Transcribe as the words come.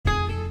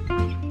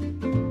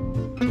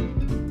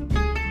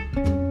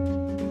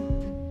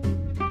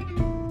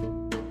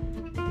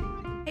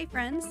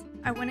friends.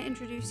 I want to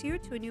introduce you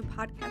to a new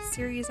podcast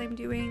series I'm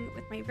doing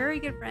with my very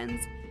good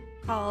friends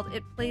called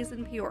It Plays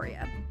in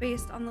Peoria,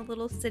 based on the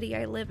little city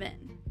I live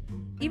in.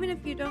 Even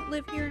if you don't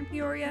live here in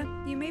Peoria,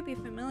 you may be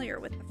familiar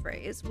with the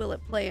phrase, will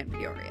it play in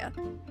Peoria?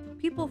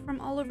 People from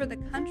all over the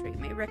country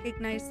may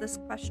recognize this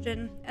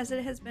question as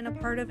it has been a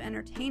part of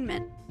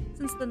entertainment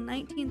since the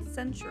 19th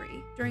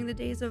century during the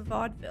days of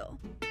vaudeville,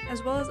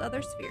 as well as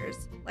other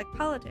spheres like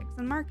politics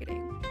and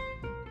marketing.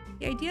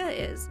 The idea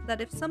is that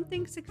if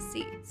something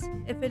succeeds,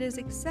 if it is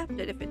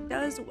accepted, if it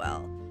does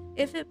well,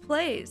 if it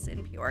plays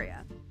in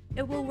Peoria,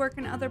 it will work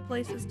in other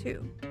places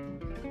too.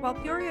 While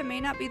Peoria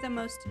may not be the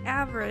most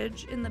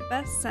average, in the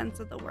best sense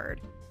of the word,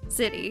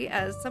 city,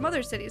 as some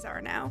other cities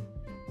are now,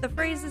 the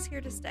phrase is here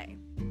to stay.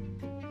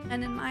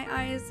 And in my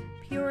eyes,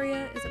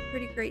 Peoria is a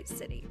pretty great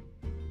city.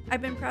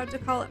 I've been proud to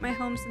call it my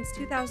home since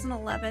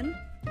 2011,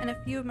 and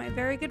a few of my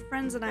very good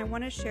friends and I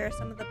want to share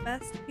some of the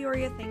best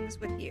Peoria things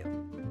with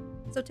you.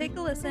 So take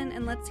a listen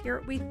and let's hear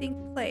what we think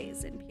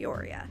plays in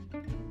Peoria.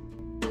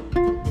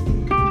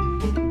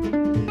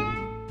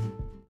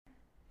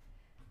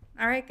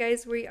 All right,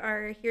 guys, we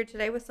are here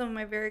today with some of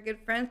my very good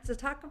friends to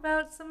talk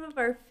about some of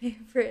our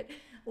favorite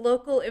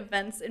local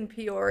events in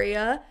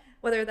Peoria,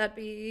 whether that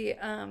be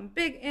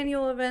big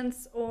annual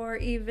events or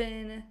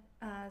even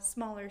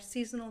smaller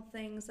seasonal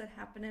things that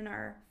happen in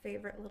our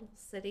favorite little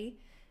city.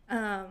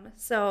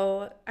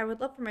 So I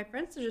would love for my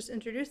friends to just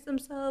introduce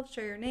themselves,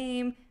 share your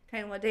name,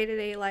 kind of what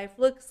day-to-day life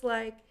looks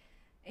like,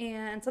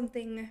 and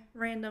something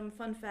random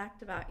fun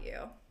fact about you.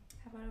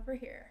 How about over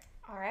here?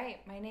 All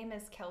right, my name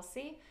is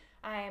Kelsey.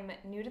 I'm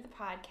new to the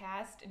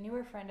podcast, a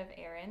newer friend of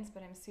Erin's,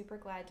 but I'm super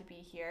glad to be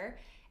here.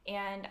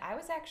 And I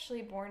was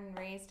actually born and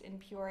raised in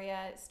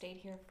Peoria, stayed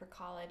here for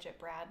college at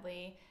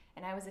Bradley,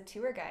 and I was a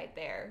tour guide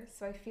there.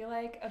 So I feel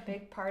like a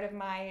big part of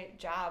my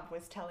job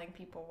was telling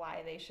people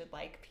why they should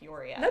like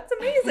Peoria. That's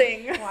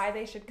amazing. Why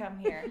they should come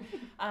here.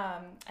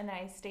 And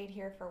I stayed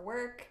here for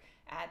work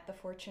at the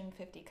Fortune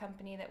 50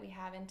 company that we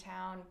have in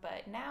town,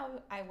 but now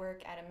I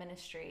work at a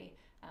ministry,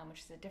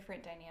 which is a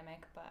different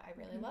dynamic, but I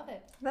really love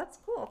it. That's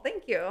cool.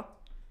 Thank you.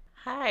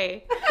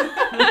 Hi.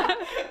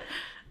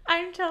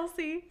 I'm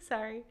Chelsea.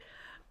 Sorry.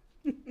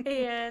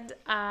 And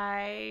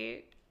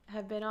I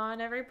have been on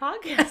every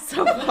podcast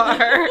so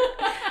far.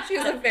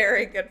 She's a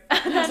very good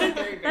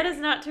friend. That is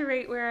not to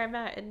rate where I'm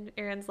at in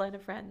Erin's line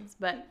of friends,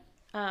 but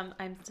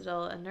I'm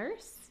still a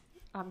nurse.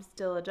 I'm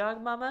still a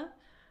dog mama.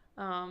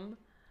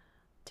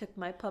 Took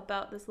my pup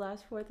out this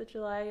last 4th of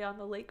July on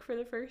the lake for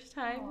the first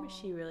time. Aww.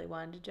 She really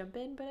wanted to jump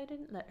in, but I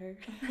didn't let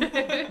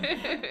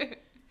her.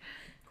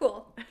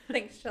 Cool.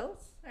 Thanks, Chelsea.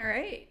 All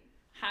right.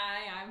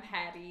 Hi, I'm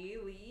Hattie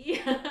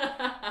Lee. Hi,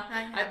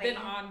 Hattie. I've been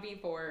on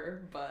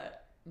before,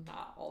 but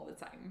not all the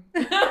time.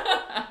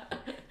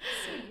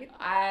 Sweet.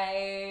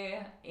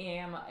 I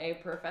am a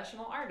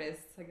professional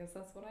artist. I guess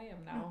that's what I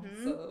am now.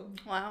 Mm-hmm. So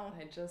wow.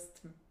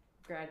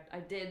 I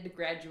did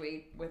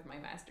graduate with my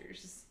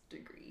master's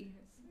degree,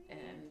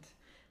 and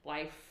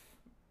life,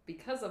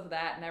 because of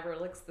that, never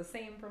looks the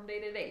same from day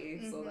to day.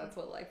 Mm-hmm. So that's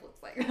what life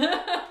looks like. All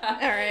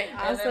right,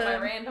 awesome. And then my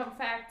random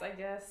fact, I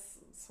guess,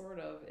 sort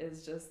of,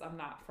 is just I'm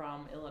not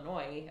from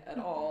Illinois at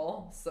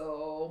all.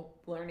 So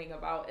learning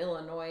about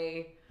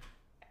Illinois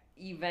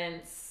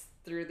events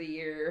through the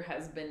year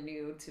has been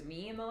new to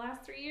me in the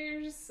last 3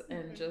 years,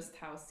 and just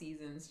how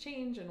seasons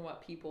change and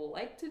what people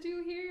like to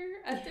do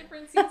here at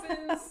different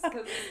seasons,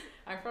 because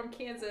I'm from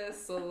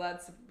Kansas, so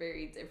that's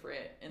very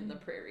different in the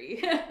prairie.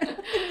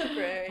 The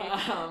prairie.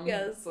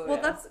 Yes. So, well,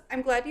 yeah.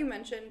 I'm glad you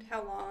mentioned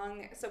how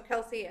long. So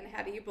Kelsey and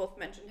Hattie, you both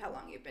mentioned how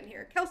long you've been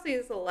here. Kelsey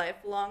is a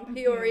lifelong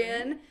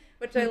Peorian,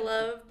 which I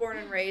love, born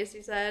and raised,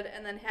 you said,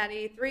 and then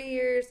Hattie, 3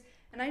 years,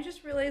 and I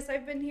just realized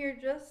I've been here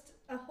just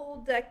a whole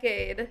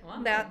decade.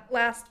 Wow. That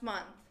last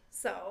month.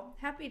 So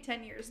happy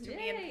 10 years to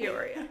me in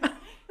Peoria.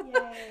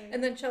 Yay.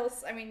 And then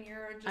Chelsea, I mean,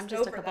 you're just I'm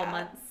just over a couple that.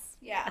 months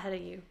ahead of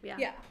you. Yeah.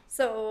 Yeah.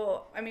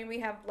 So, I mean, we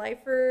have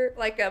lifer,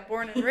 like a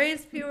born and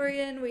raised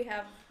Peorian. We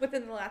have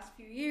within the last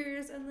few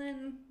years, and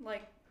then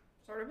like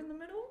sort of in the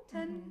middle,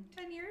 10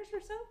 years or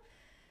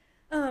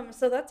so.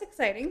 So that's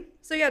exciting.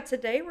 So yeah,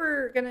 today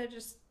we're going to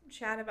just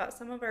chat about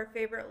some of our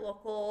favorite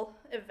local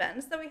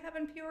events that we have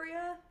in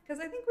Peoria, because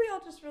I think we all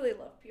just really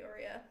love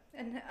Peoria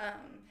and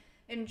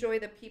enjoy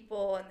the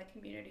people and the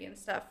community and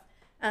stuff.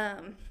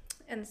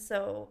 And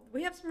so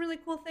we have some really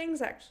cool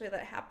things actually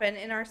that happen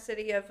in our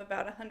city of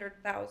about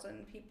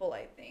 100,000 people,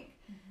 I think.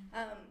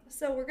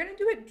 So we're going to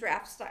do it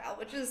draft style,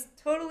 which is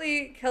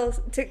totally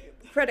to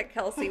credit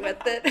Kelsey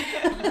with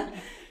it,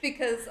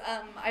 because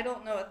I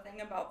don't know a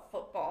thing about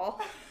football.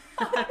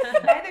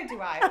 Neither do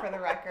I, for the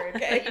record.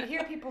 Okay. But you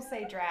hear people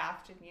say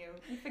draft, and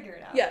you figure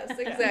it out. Yes,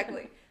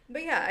 exactly.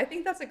 But yeah, I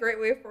think that's a great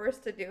way for us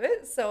to do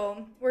it.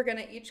 So we're going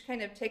to each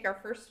kind of take our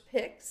first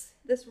picks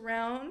this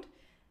round.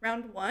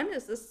 Round one,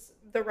 is this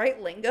the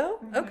right lingo?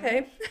 Mm-hmm.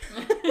 Okay.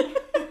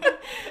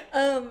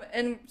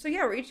 And so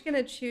yeah, we're each going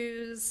to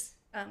choose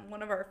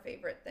one of our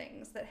favorite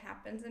things that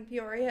happens in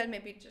Peoria, and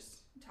maybe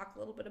just talk a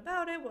little bit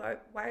about it,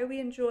 why we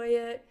enjoy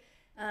it.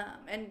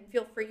 And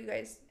feel free, you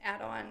guys,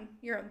 add on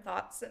your own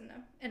thoughts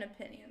and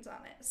opinions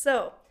on it.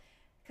 So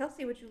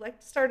Kelsey, would you like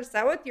to start us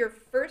out with your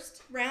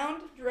first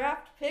round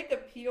draft pick of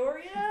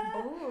Peoria?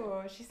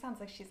 Oh, she sounds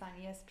like she's on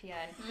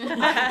ESPN.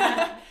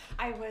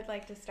 I would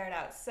like to start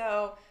out.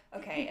 So,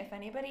 okay, if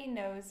anybody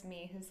knows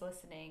me who's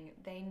listening,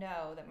 they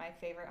know that my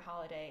favorite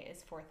holiday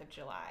is 4th of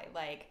July.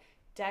 Like,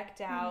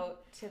 decked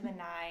out to the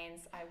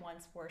nines. I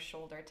once wore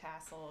shoulder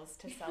tassels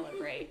to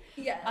celebrate.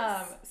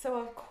 Yes. So,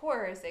 of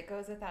course, it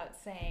goes without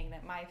saying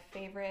that my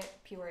favorite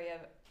Peoria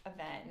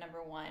event,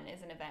 number one,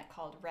 is an event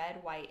called Red,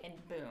 White, and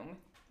Boom.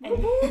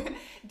 And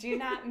do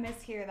not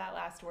mishear that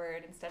last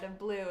word. Instead of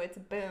blue, it's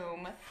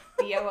boom,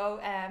 BOOM.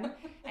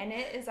 And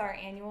it is our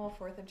annual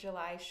 4th of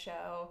July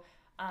show.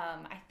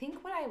 I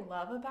think what I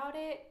love about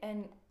it,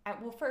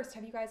 well, first,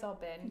 have you guys all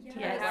been to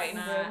Yes. Red, White,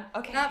 and Boom?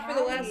 Okay, Not for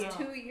the last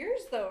Hattie. 2 years,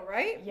 though,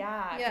 right?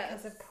 Yeah,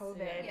 Yes. because of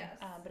COVID. Yes.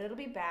 But it'll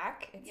be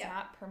back. It's Yeah.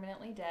 not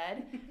permanently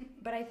dead.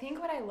 But I think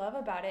what I love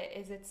about it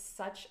is it's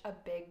such a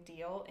big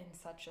deal in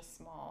such a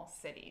small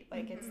city.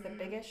 Like, it's the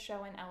biggest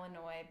show in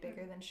Illinois,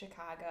 bigger than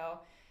Chicago.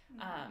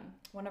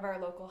 One of our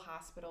local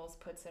hospitals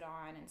puts it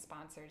on and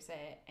sponsors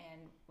it.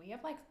 And we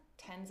have like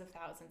tens of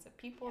thousands of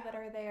people that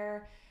are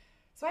there.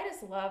 So I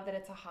just love that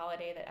it's a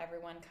holiday that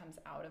everyone comes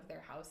out of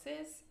their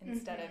houses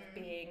instead of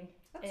being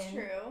That's in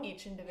true.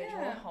 each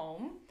individual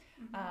home.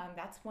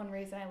 That's one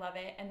reason I love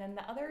it. And then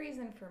the other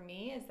reason for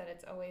me is that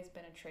it's always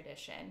been a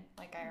tradition.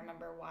 Like, I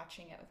remember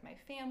watching it with my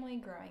family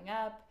growing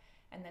up,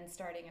 and then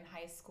starting in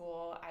high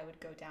school, I would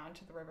go down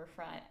to the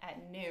riverfront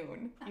at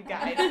noon. You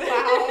guys,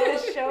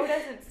 the show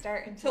doesn't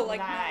start until like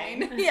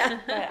 9. Yeah.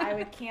 But I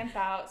would camp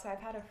out, so I've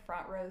had a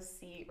front row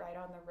seat right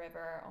on the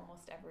river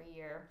almost every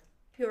year.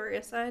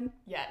 Peoria side.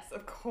 Yes,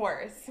 of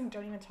course.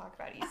 Don't even talk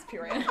about East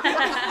Peoria.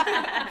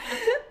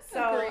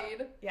 So,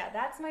 Agreed. yeah,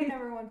 that's my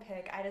number one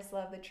pick. I just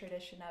love the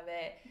tradition of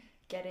it.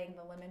 Getting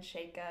the lemon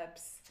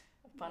shake-ups,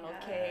 funnel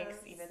cakes,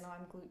 even though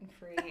I'm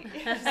gluten-free.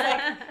 It's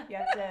like you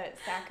have to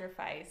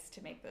sacrifice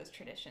to make those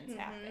traditions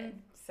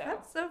happen. So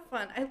That's so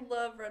fun. I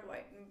love Red,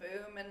 White, and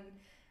Boom, and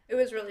it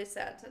was really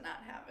sad to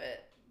not have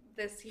it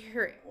this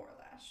year or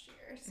last year.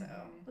 So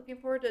looking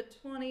forward to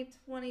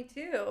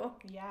 2022.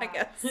 yeah. I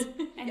guess.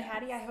 And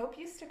Hattie, I hope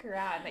you stick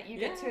around, that you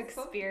get to Yeah,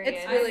 experience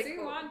It's really I do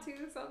cool. want to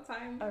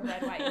sometime. a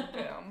Red, White, and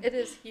Boom. It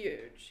is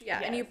huge. Yeah,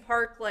 and you Yes.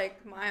 park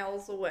like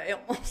miles away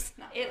almost.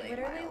 Not It really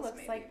literally miles, looks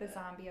maybe, like the but-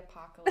 zombie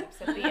apocalypse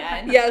at the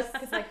end. Yes.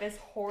 It's like this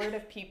horde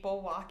of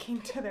people walking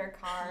to their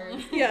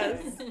cars.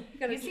 Yes.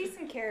 You see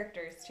some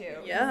characters too.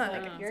 Yeah.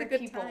 Like, if It's you're a a good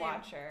people time.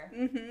 watcher,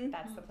 Mm-hmm.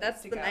 that's the place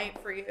That's to the go. night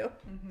for you.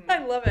 Mhm.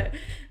 I love it.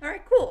 All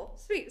right, cool.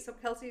 Sweet. So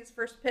Kelsey's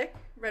first pick,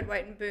 Red,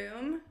 White, and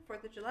Boom,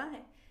 4th of July.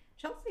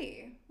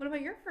 Chelsea, what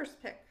about your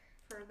first pick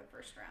for the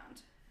first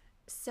round?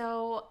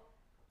 So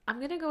I'm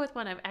going to go with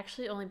one I've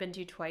actually only been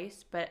to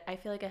twice, but I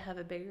feel like I have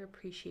a bigger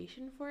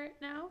appreciation for it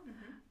now.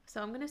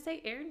 So I'm going to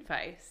say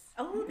Ehrenfeist.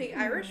 Oh, the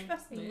Irish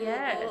Festival.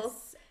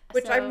 Yes.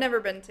 Which So I've never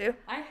been to.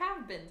 I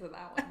have been to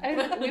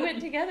that one. we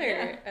went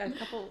together a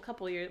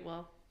couple years,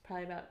 well,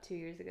 probably about 2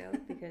 years ago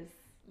because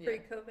Yeah.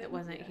 Pre-COVID. it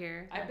wasn't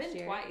here. I've last been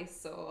year. twice,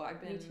 so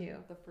I've been too.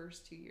 the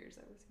first 2 years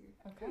I was here.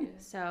 Okay.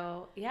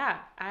 So yeah,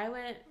 I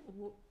went.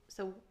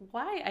 So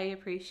why I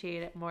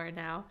appreciate it more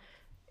now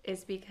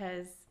is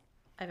because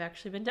I've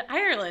actually been to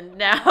Ireland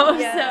now.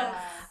 Yes.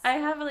 So I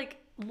have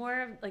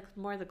more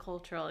of the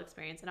cultural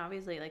experience, and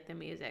obviously like the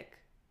music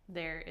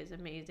there is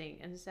amazing,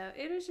 and so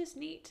it was just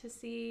neat to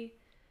see.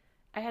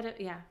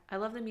 I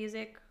love the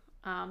music.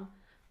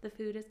 The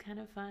food is kind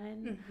of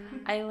fun.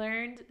 I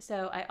learned.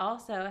 So I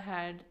also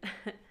had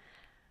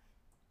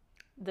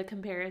the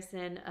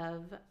comparison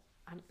of.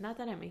 Not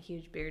that I'm a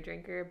huge beer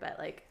drinker, but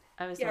like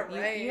I was Yeah, told,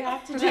 right. you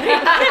have to drink.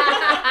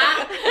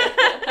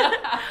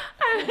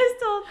 I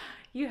was told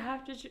you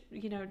have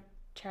to,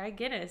 try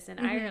Guinness in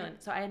Ireland.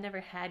 So I had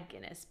never had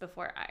Guinness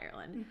before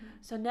Ireland.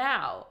 So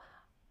now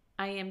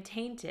I am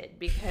tainted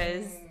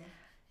because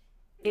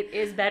it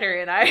is better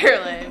in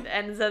Ireland.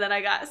 And so then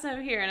I got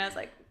some here and I was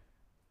like,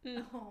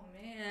 Oh,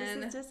 this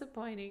man. is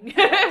disappointing.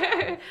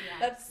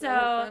 That's so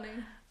So-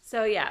 funny.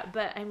 So yeah,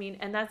 but I mean,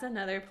 and that's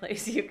another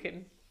place you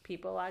can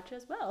people watch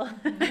as well.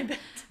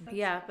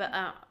 Yeah, but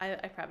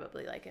I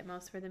probably like it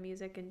most for the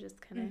music and just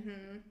kind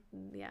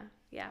of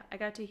yeah. I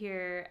got to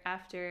hear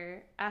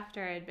after I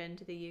had been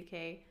to the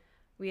UK,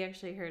 we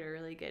actually heard a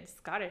really good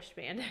Scottish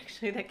band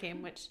actually that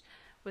came, which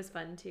was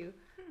fun too.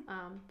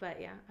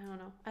 But yeah, I don't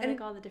know. I And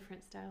like all the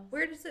different styles.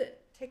 Where does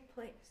it take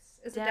place?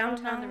 Is it Down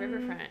downtown? on the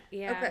riverfront?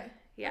 Yeah. Okay.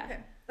 Yeah. Okay.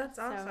 That's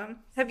So- awesome.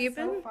 Have you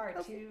so been? far,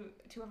 Kelsey?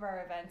 two of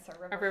our events are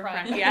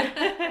riverfront, riverfront.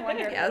 yeah. I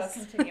wonder if Yes.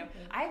 that'll continue.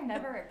 I've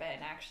never been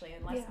actually,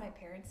 unless Yeah. my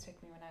parents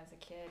took me when I was a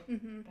kid.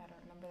 Mhm. But I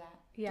don't remember that.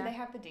 Yeah. Do they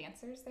have the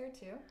dancers there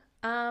too?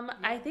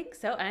 I think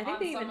so. And I think On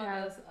they even some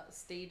have of the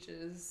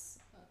stages,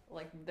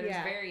 like there's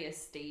Yeah. various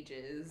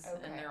stages,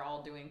 Okay. and they're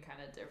all doing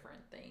kind of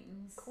different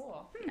things.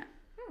 Cool.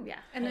 yeah.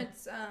 And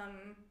it's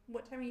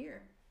what time of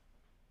year?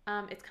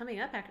 It's coming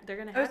up. They're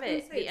gonna I was have gonna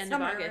it say the it's end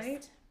summer, of August.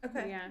 right?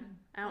 Okay. Yeah.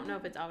 I don't know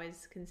if it's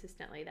always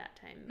consistently that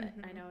time, but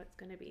I know it's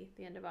gonna be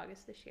the end of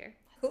August this year.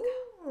 Cool.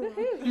 Let's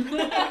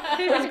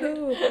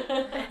go.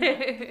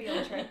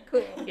 Field trip.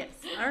 Cool. Yes.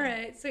 All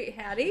right, sweet.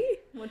 Hattie,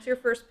 what's your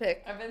first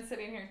pick? I've been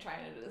sitting here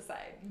trying to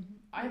decide.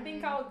 I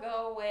think I'll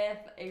go with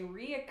a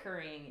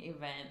reoccurring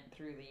event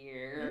through the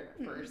year,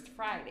 First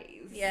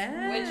Fridays.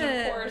 Yeah.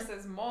 Which, of course,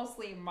 is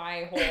mostly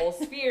my whole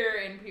sphere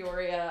in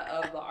Peoria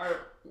of the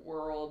art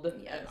world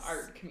and Yes.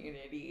 art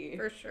community.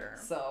 For sure.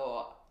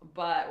 So,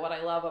 but what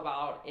I love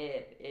about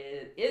it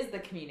is the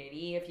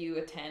community. If you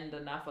attend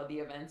enough of the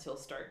events, you'll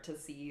start to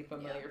see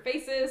familiar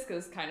faces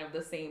because kind of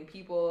the same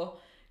people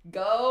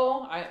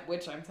go,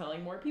 which I'm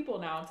telling more people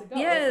now to go.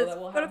 Yes, so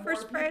that we'll go to have more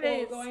First people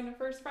Fridays. going to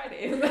First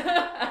Fridays.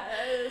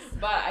 Yes.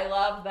 But I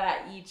love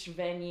that each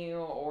venue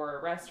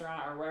or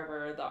restaurant or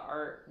wherever the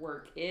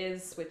artwork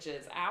is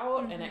switches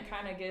out, and it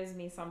kind of gives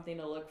me something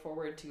to look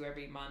forward to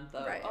every month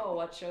of, Right. oh,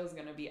 what show's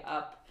going to be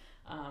up,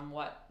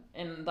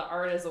 and the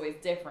art is always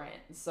different,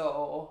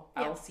 so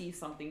Yep. I'll see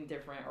something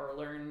different or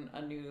learn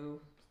a new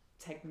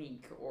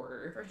technique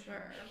or For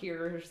sure.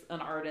 here's an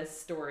artist's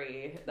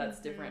story that's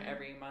different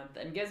every month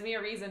and gives me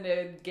a reason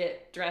to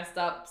get dressed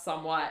up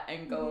somewhat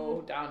and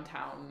go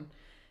downtown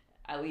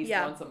at least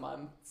once a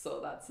month,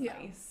 so that's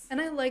nice. And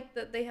I like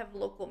that they have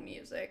local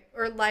music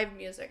or live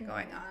music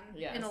going on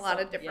in a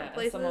lot of different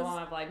places. Some of them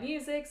have live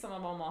music, some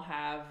of them will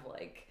have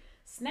like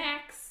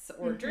snacks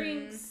or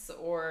drinks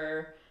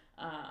or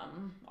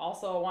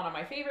also one of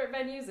my favorite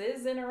venues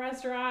is in a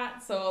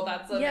restaurant, so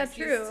that's an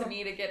excuse to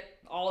me to get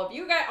all of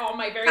you guys, all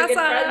my very good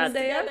friends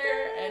together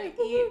and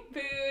eat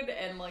food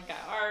and look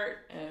at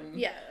art, and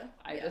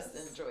I just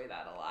enjoy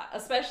that a lot,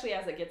 especially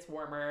as it gets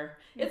warmer.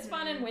 It's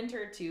fun in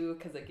winter too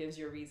because it gives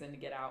you a reason to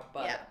get out,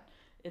 but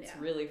it's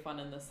really fun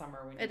in the summer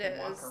when you can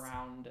walk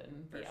around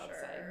and be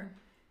outside.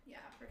 Yeah,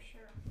 for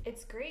sure.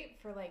 It's great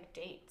for like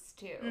dates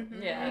too.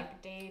 Yeah.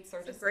 Like dates or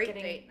It's a just great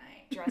getting date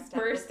night. dressed up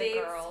First with the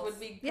dates girls. would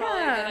be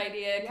probably a good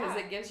idea because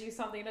Yeah. it gives you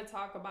something to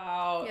talk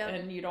about Yep.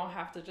 and you don't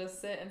have to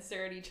just sit and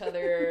stare at each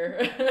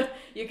other.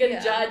 You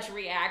can judge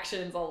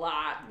reactions a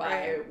lot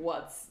by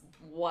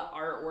what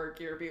artwork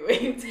you're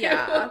viewing too.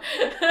 Yeah.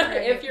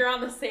 If you're on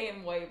the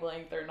same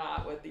wavelength or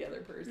not with the other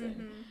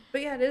person.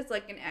 But yeah, it is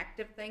like an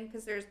active thing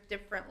because there's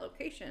different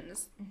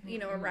locations, you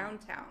know, around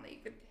town that you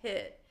could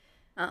hit.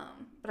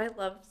 But I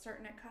love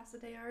starting at Casa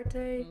de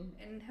Arte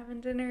and having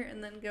dinner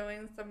and then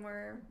going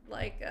somewhere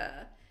like,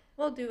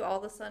 we'll do all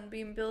the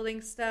Sunbeam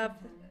building stuff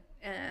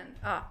and,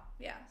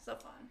 so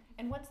fun.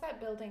 And what's that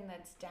building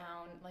that's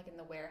down like in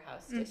the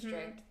warehouse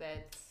district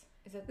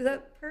is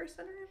that Prairie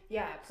Center?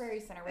 Yeah, Prairie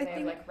Center where they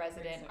have like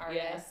resident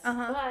artists. But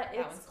That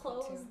it's one's cool,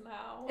 closed too.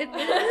 now. It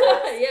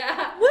is?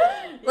 Yeah.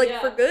 What?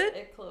 Like for good?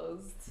 It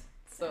closed.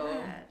 So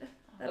Sad.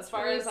 That's as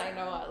far really as I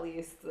know, sad. at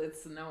least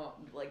it's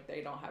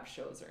they don't have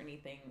shows or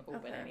anything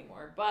open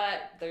anymore.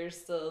 But there's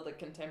still the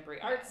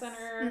Contemporary Art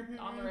Center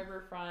on the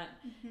riverfront,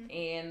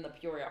 and the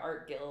Peoria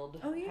Art Guild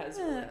has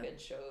really good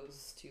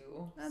shows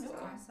too. That's so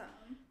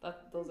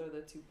awesome. those are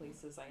the two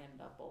places I end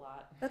up a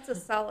lot. That's a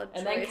solid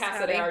And choice. then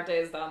Casa de Arte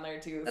is down there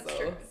too. That's so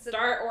true.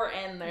 start or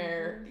end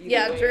there. Either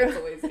Yeah, way, true. It's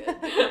always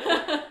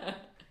good.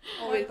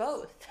 Always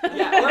both.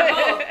 Yeah,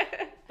 or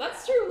both.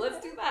 That's true.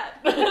 Let's do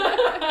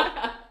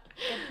that.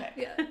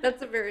 Yeah,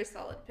 that's a very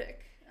solid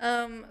pick.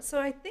 So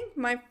I think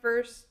my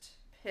first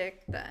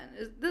pick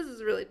then this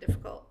is really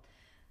difficult.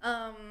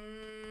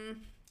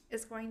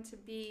 Is going to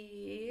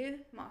be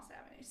Moss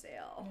Avenue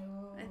Sale.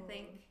 I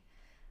think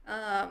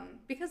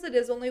because it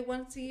is only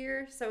once a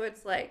year, so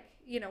it's like,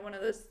 you know, one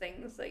of those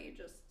things that you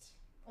just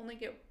only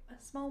get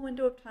a small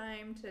window of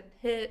time to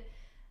hit.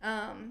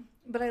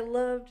 But I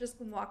love just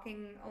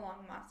walking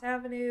along Moss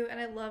Avenue, and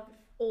I love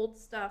old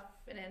stuff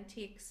and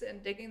antiques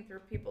and digging through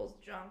people's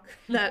junk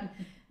that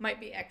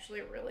might be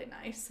actually really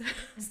nice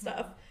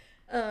stuff.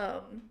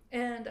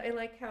 And I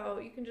like how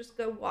you can just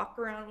go walk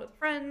around with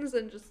friends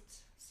and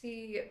just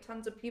see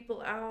tons of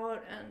people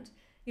out, and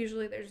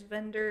usually there's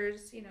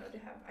vendors, you know, to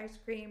have ice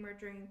cream or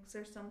drinks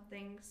or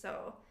something.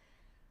 So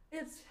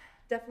it's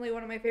definitely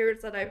one of my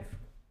favorites that I've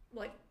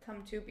like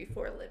come to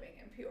before living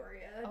in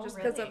Peoria, just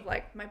because of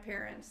like my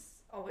parents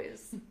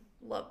always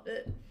loved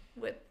it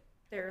with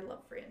their love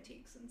for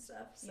antiques and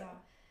stuff. So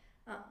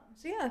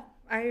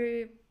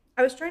I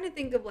was trying to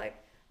think of like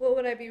what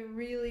would I be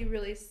really,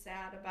 really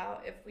sad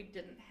about if we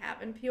didn't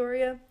have in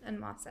Peoria, and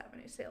Moss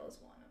Avenue Sale is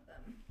one of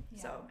them.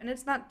 Yeah. So, and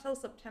it's not till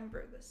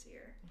September this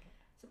year.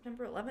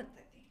 September 11th,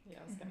 I think. Yeah,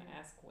 I was gonna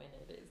ask when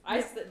it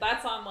is.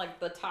 That's on like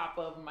the top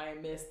of my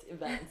missed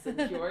events in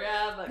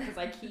Peoria, because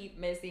I keep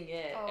missing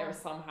it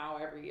somehow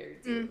every year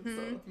too.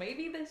 So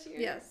maybe this year.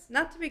 Yes,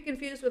 not to be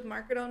confused with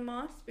Market on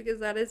Moss, because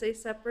that is a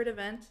separate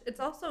event. It's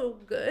also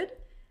good,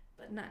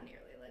 but not nearly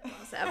like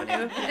Moss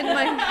Avenue, in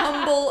my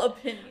humble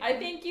opinion. I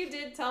think you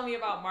did tell me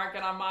about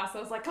Market on Moss.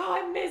 I was like, oh,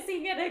 I'm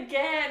missing it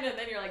again, and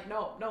then you're like,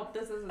 no,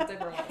 this is a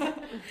different one.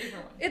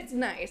 It's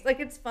nice, like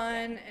it's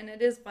fun, and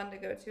it is fun to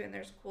go to, and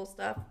there's cool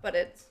stuff, but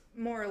it's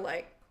more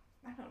like,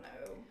 I don't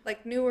know,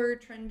 like newer,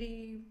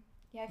 trendy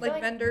Yeah, I feel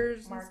like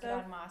vendors and market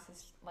stuff. on Moss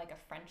is like a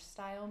French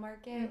style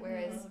market,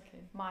 whereas Okay.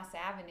 Moss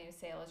Avenue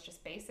sale is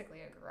just basically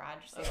a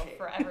garage sale Okay.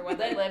 for everyone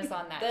that lives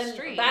on that Then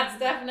street. that's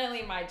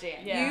definitely my jam.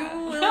 Yeah. You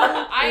will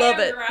I love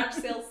am it. garage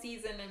sale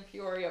season in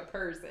Peoria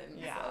person.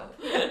 Yeah.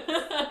 So.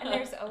 And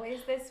there's always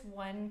this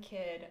one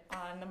kid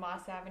on the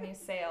Moss Avenue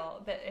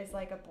sale that is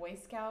like a Boy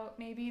Scout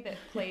maybe that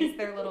plays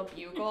their little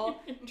bugle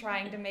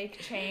trying to make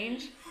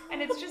change.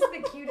 And it's just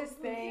the cutest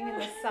thing in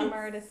the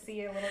summer to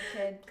see a little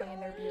kid playing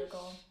their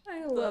bugle.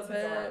 I love It's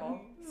it.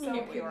 adorable. So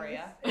Cute.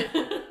 Peoria.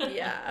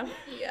 Yeah,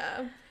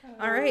 yeah.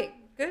 All right,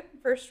 good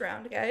first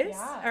round, guys.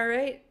 Yeah. All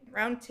right,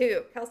 round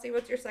 2. Kelsey,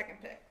 what's your second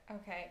pick?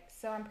 Okay,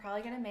 so I'm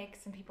probably going to make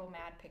some people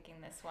mad picking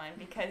this one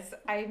because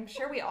I'm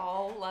sure we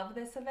all love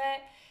this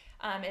event.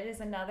 It is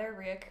another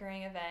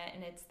reoccurring event,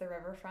 and it's the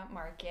Riverfront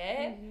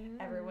Market.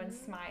 Everyone's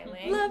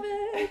smiling. Love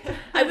it.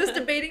 I was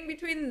debating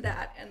between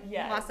that and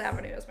Yes. Moss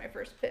Avenue as my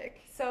first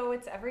pick. So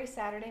it's every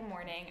Saturday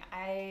morning.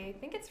 I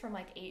think it's from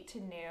like 8 to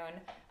noon,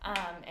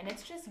 and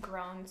it's just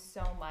grown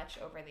so much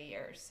over the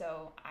years.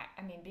 So,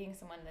 I mean, being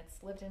someone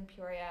that's lived in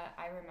Peoria,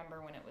 I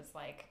remember when it was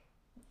like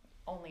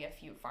only a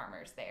few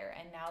farmers there,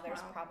 and now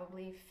there's Wow.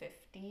 probably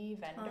 50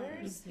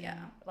 vendors. Yeah.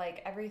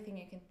 Like everything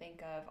you can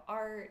think of,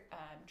 art,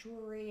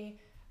 jewelry,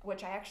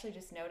 which I actually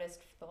just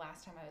noticed the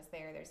last time I was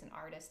there. There's an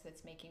artist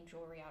that's making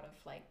jewelry out of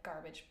like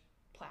garbage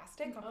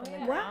plastic Oh, from yeah.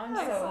 the ground.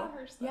 Wow. I So saw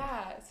her stuff.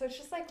 yeah, so it's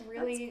just like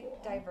really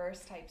cool.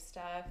 diverse type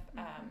stuff.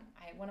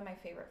 One of my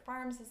favorite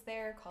farms is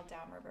there called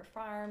Downriver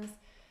Farms.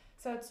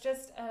 So it's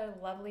just a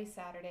lovely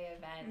Saturday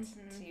event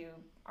to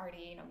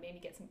already, maybe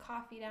get some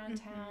coffee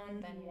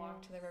downtown, then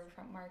walk to the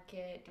Riverfront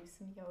Market, do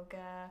some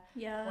yoga,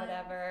 Yeah.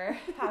 whatever.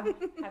 have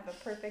a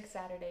perfect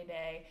Saturday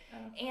day. Oh.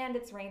 And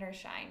it's rain or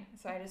shine.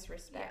 So I just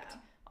respect Yeah.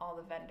 all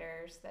the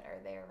vendors that are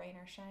there, rain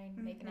or shine,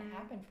 making it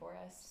happen for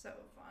us. So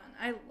fun.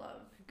 I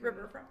love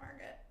Riverfront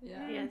Market.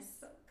 Yeah. Yes.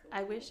 So cool.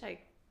 I wish I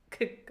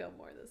could go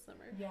more this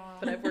summer. Yeah.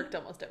 But I've worked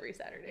almost every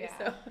Saturday, Yeah.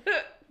 so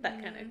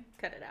that kind of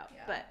cut it out.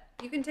 Yeah. But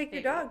You can take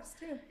your There you go. dogs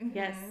too.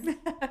 yes,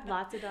 Mhm.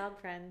 lots of dog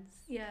friends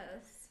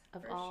Yes.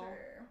 of for all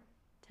sure.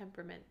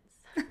 temperaments.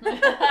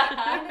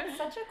 And it's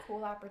such a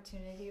cool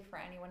opportunity for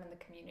anyone in the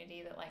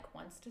community that like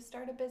wants to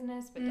start a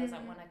business but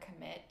doesn't want to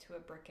commit to a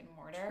brick and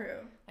mortar.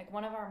 True. Like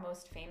one of our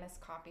most famous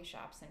coffee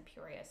shops in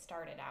Peoria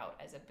started out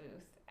as a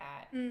booth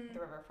at the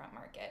Riverfront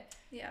Market.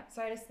 Yeah.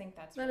 So I just think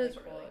that's That really is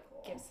cool. really It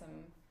cool. gives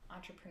some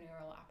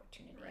entrepreneurial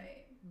opportunity.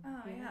 Right.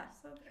 Oh yeah.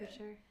 So For good.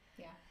 sure.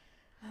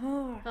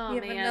 Oh, Oh we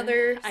have man,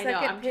 another I second know.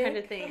 I'm pick. trying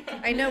to think,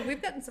 I know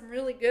we've gotten some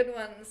really good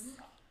ones.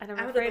 and I'm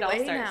Out of afraid the I'll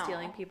way start now.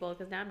 stealing people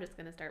because now I'm just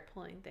gonna start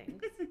pulling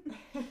things.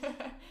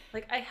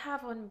 Like I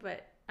have one,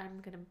 but I'm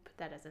gonna put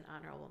that as an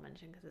honorable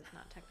mention because it's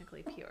not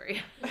technically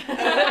Peoria.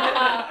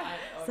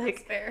 It's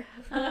like, Fair.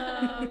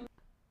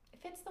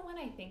 If it's the one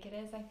I think it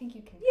is, I think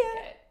you can Yeah.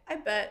 pick it. I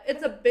bet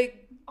it's a big.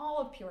 All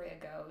of Peoria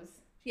goes.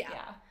 Yeah.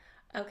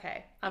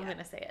 okay, I'm Yeah.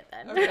 gonna say it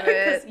then Okay.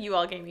 because you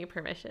all gave me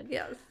permission.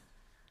 Yes.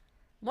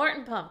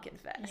 Morton Pumpkin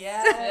Fest.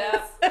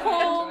 Yes.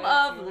 Home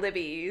of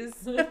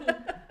Libby's.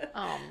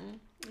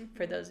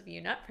 For those of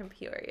you not from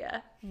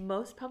Peoria,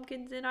 most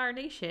pumpkins in our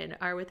nation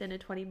are within a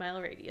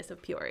 20-mile radius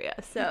of Peoria.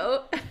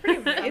 So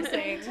Pretty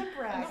amazing. To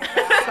brag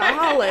about.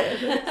 Solid.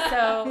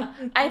 So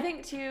I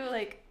think too,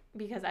 like,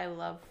 because I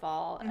love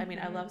fall. I mean,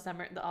 I Mm-hmm. love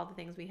summer, all the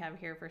things we have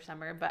here for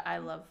summer, but I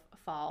love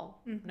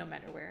fall Mm-hmm. no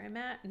matter where I'm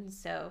at. And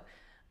so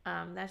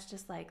that's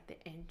just like the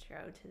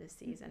intro to the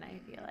season, I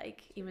feel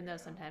like, even though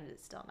sometimes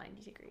it's still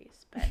 90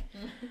 degrees. But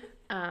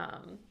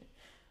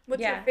What's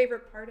Yeah. your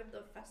favorite part of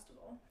the festival?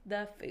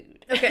 the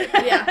food. Okay.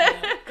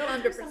 Yeah. Go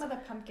through some of the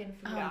pumpkin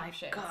food Oh my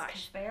options. 'cause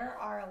gosh. there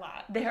are a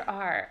lot. There's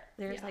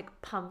Yeah.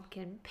 like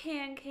pumpkin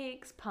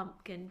pancakes,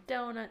 pumpkin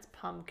donuts,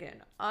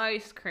 pumpkin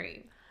ice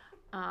cream.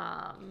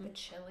 The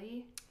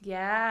chili.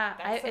 Yeah,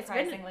 That's it's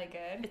surprisingly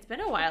good.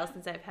 been a while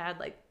since I've had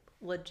like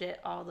legit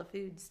all the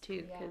foods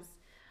too, Yeah. because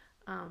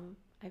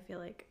I feel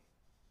like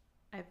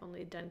I've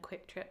only done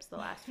quick trips the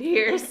last few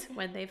years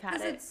when they've had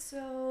Because it. it's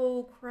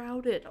so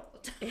crowded all the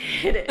time.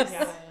 It is.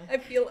 Yeah. I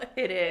feel like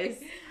It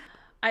is.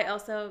 I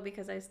also,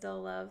 because I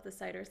still love the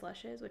cider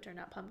slushes, which are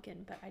not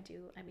pumpkin, but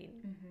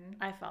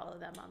I follow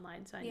them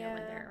online, so I know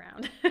when they're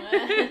around.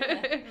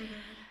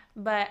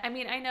 But I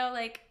mean, I know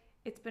like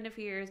it's been a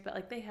few years, but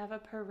like they have a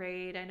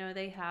parade. I know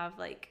they have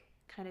like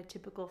kind of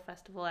typical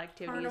festival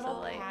activities Carnival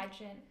of like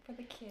pageant for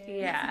the kids.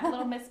 Yeah.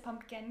 Little Miss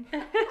Pumpkin.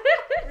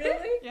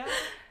 Really? Yeah.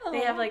 they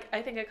have like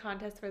I think a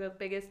contest for the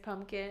biggest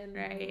pumpkin,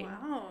 right?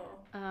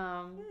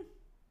 Wow.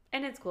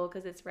 And it's cool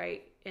because it's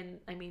right in.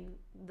 I mean,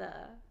 the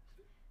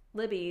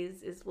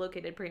Libby's is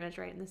located pretty much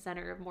right in the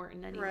center of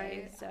Morton,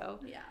 anyway. Right. So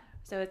Yeah.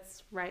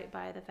 it's right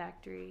by the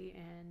factory,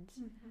 and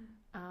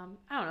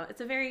I don't know.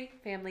 It's a very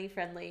family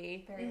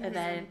friendly Very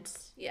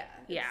event. Yeah.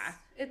 Yeah.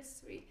 It's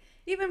sweet.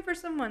 Even for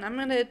someone, I'm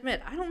gonna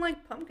admit, I don't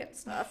like pumpkin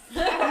stuff.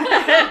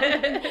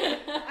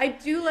 I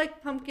do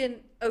like pumpkin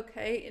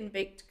in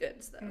baked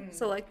goods though.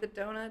 So like the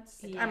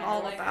donuts, I'm Yeah.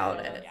 all I like about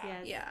donuts. it.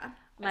 Yes. Yeah.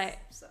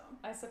 So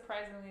I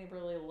surprisingly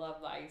really love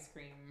the ice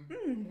cream.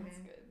 Mm. It's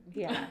good.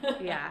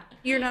 Yeah.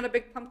 You're not a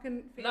big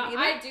pumpkin fan No, either?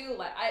 I do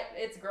like.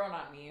 It's grown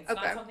on me. It's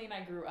Okay. not something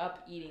I grew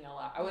up eating a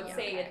lot. I would Yeah.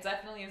 say Okay. it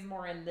definitely is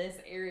more in this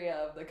area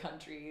of the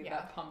country Yeah.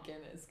 that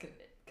pumpkin is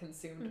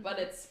consumed, but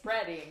it's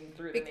spreading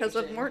through Because the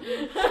of nation.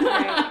 Morton.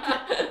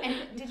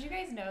 And did you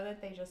guys know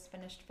that they just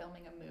finished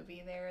filming a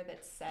movie there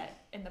that's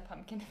set in the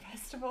Pumpkin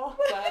Festival?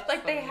 That's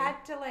Like they funny.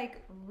 had to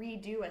like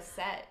redo a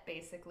set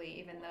to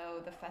even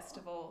though the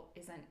festival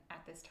isn't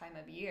at this time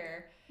of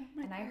year.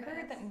 And I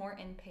heard that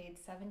Morton paid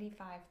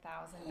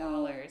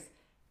 $75,000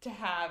 to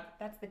have,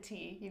 that's the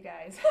tea, you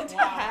guys, to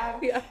Wow.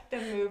 have Yeah. the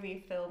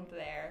movie filmed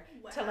there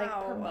to like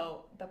Wow.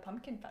 promote the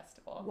Pumpkin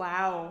Festival.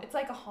 Wow. It's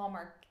like a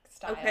Hallmark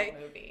style Okay,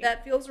 movie.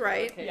 That feels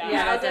right. Okay. Yeah.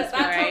 Yeah, that, that's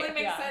that right. totally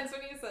makes Yeah. sense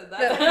when you said So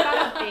that. it's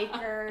about a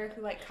baker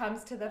who like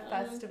comes to the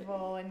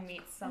festival and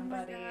meets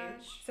somebody.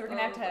 gosh. So we're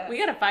gonna have to We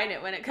gotta find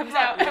it when it comes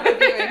have, out. have a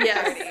viewing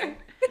Yes. party.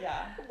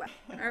 Yeah.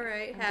 All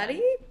right,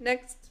 Hattie,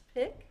 next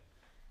pick.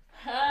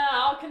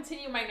 I'll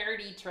continue my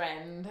nerdy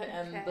trend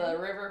and Okay. the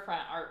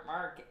Riverfront Art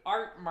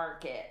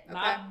Market.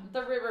 Not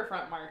the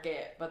Riverfront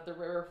Market, but the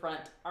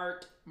Riverfront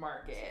Art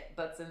Market.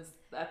 That's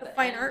at the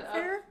Fine end Art of-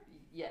 Fair?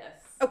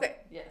 Yes. Okay,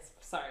 Yes.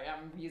 Sorry,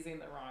 I'm using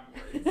the wrong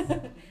words.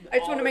 I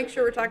just want to make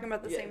sure we're talking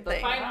about the same the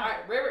thing. Fine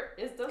Art River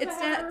does It's it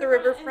have at the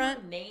Riverfront Riverfront.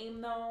 in the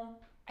name though?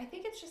 I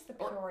think it's just the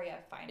Or Peoria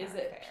Fine Is Art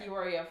it Fair.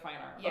 Peoria Fine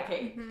Art? Yeah.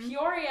 Okay, Mhm.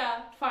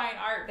 Peoria Fine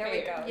Art There Fair.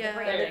 we go. Yeah. The There,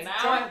 branding.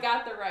 now I've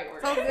got the right word.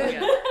 It's all good.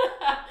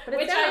 But it's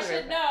Which I down should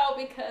River. know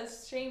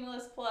because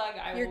shameless plug,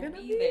 I You're will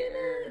gonna be be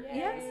there. there.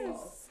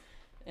 Yes.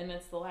 And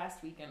it's the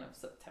last weekend of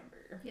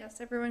September.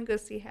 Yes, everyone go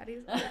see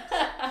Hattie's.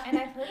 And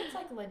I've heard it's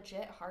like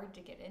legit hard to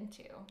get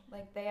into.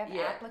 Like they have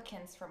Yeah.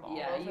 applicants from all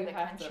Yeah, over you the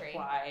have to country.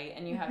 apply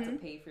and you have to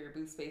Mhm. pay for your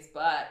booth space,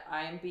 but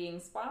I'm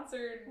being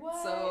sponsored,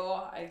 What?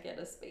 so I get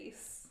a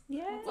space.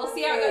 Yeah. We'll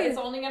see how it goes. It's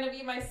only going to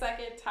be my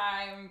second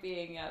time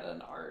being at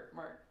an art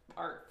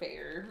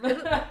fair.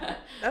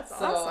 That's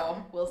So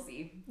awesome. we'll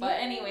see. But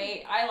Yay.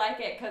 anyway, I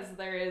like it because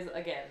there is,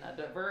 again, a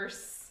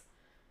diverse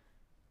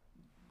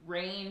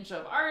range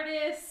of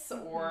artists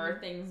or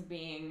things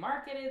being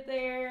marketed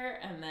there.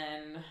 And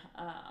then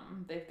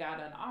they've got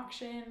an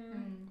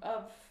auction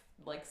of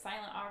like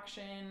silent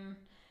auction.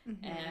 Mhm.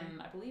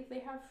 And I believe they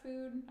have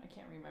food. I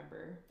can't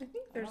remember. I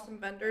think there's some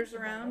vendors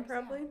some around, vendors, yeah.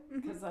 probably.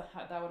 Mhm. Because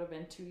that would have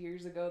been 2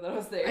 years ago that I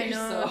was there. I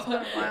know, it's so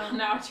been a while.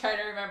 now I'm trying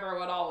to remember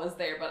what all was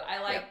there. But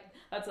I like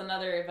that's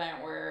another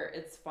event where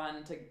it's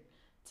fun to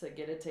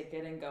get a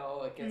ticket and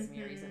go. It gives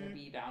me a reason to Mhm.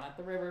 be down at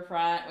the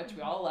riverfront, which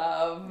we all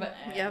love,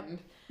 Yep.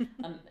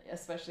 and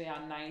especially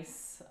on a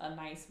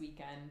nice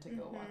weekend to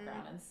go walk Mhm.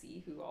 around and see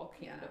who all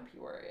came Yeah. to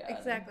Peoria.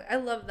 Exactly. I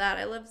love that.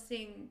 I love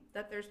seeing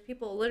that there's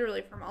people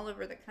literally from all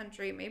over the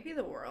country, maybe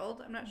the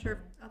world. I'm not sure if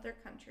other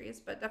countries,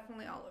 but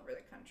definitely all over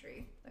the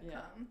country that Yeah.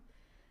 come.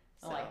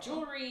 And like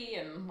jewelry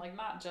and like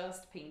not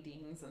just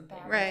paintings and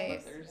things, Right.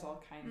 but there's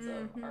all kinds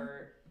Mhm. of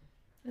art.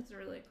 It's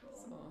really cool.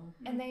 So.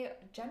 And they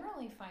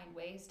generally find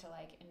ways to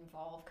like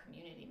involve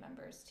community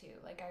members too.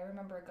 Like I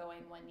remember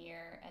going one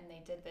year and they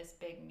did this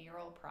big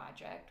mural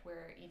project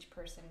where each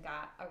person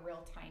got a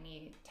real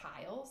tiny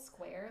tile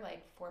square,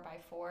 like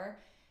 4x4,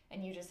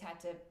 and you just had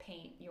to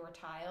paint your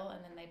tile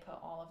and then they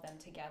put all of them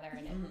together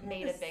and it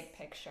made a Yes. big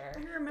picture. I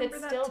remember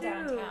That's that still too.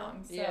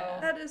 downtown. So Yeah.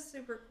 That is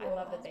super I cool.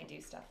 love that they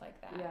do stuff like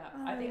that. Yeah,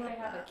 Oh, I think I they love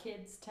have that. a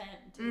kids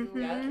tent too.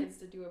 We got Mhm. kids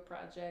to do a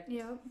project.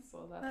 Yep.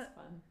 So that's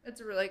fun.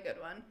 It's a really good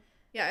one.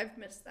 Yeah, I've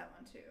missed that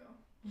one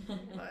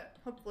too. But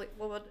hopefully,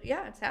 well,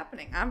 yeah, it's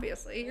happening.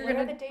 Obviously, you're What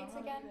are gonna. the dates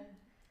again?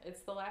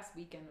 It's the last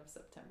weekend of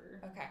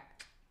September. Okay.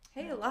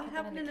 Hey, a lot Put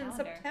that in the happening in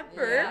calendar.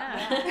 September.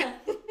 Yeah.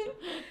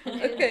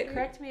 Okay.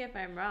 Correct me if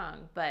I'm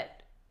wrong,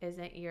 but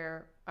isn't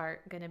your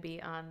art gonna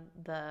be on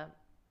the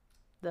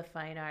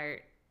fine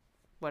art?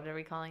 What are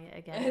we calling it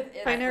again?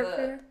 It's Fine art the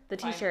fair. The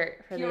Fine-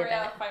 T-shirt for the Peoria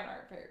event. Fine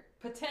Art Fair.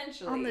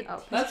 Potentially. On the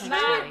Oh, That's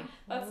potentially.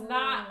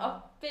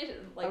 not official.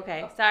 Like,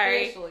 Okay,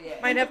 sorry. official yet.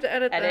 Might have to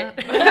edit Edit.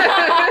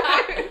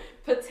 that.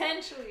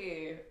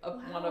 Potentially,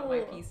 one of my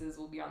Wow. pieces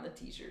will be on the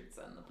T-shirts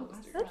and the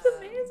posters. That's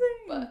amazing.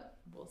 But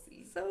we'll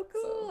see. So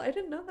cool. I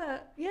didn't know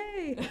that.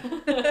 Yay.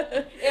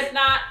 If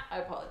not, I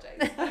apologize.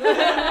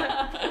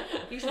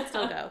 You should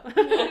still go.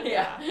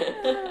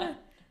 Yeah.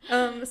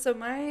 So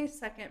my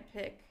second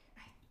pick,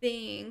 I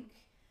think,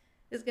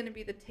 is going to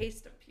be the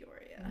Taste of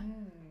Peoria.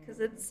 Because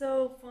it's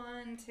so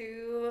fun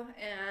too.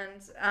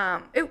 And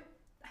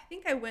I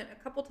think I went a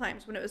couple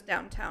times when it was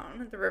downtown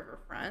at the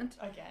riverfront.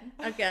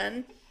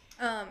 Again.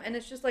 And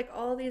it's just like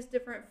all these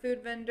different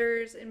food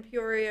vendors in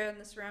Peoria and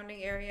the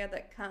surrounding area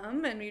that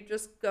come, and you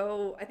just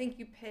go. I think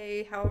you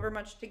pay however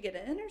much to get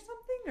in or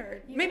something,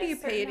 or maybe you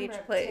pay at each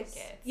place.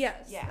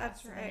 Yes, Yeah,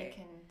 that's so then right. you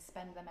can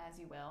spend them as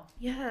you will.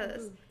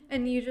 Yes,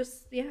 and you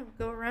just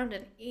go around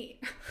and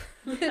eat.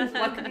 And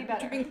What could be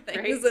better? drink Right.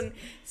 things and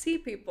see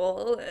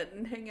people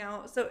and hang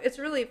out. So it's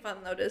really fun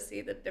though to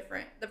see the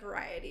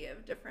variety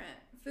of different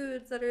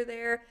foods that are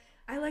there.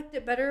 I liked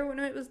it better when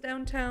it was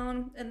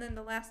downtown, and then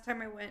the last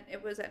time I went,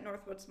 it was at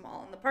Northwoods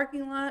Mall in the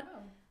parking lot,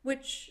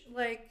 which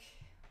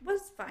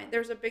was fine.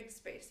 There's a big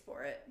space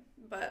for it,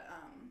 but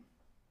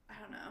I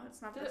don't know.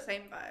 It's not the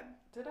same vibe.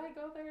 Did I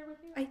go there with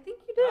you? I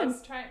think you I did.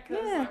 was trying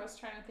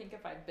to think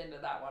if I'd been to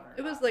that one or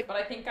It was not. like but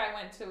I think I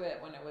went to it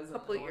when it was a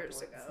couple in the years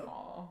Northwoods ago.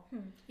 Mall.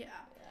 Yeah.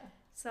 Yeah.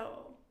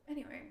 So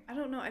anyway, I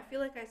don't know. I feel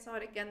like I saw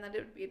it again that it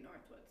would be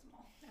Northwoods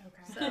Mall.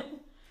 Okay. So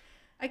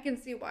I can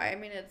see why. I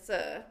mean, it's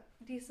a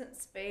decent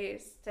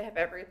space to have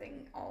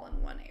everything all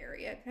in one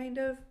area, kind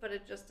of, but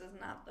it just is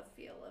not the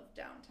feel of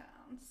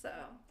downtown. So,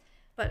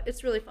 but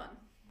it's really fun.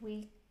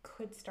 We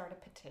could start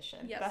a petition.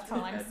 Yes, That's we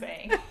all I'm could.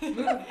 saying.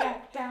 Move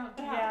back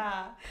downtown.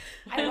 Yeah.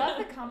 I love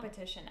the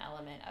competition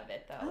element of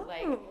it, though. Oh.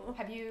 Like,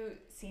 have you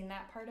seen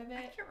that part of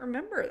I it? can't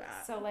remember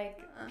that. So, like,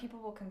 Uh-uh. people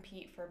will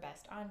compete for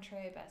best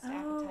entree, best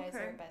Oh, appetizer,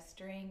 okay. best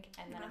drink,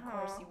 and then, of Wow.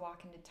 course, you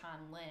walk into Ton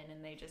Lin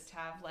and they just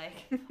have,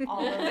 like,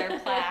 all of their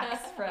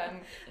plaques from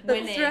That's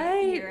winning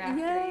right. year after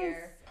yes.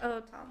 year.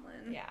 Oh,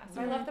 Tomlin. Yeah.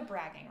 So, I love the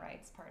bragging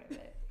rights part of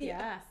it.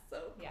 Yeah. So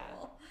cool. Yeah.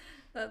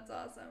 That's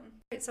awesome.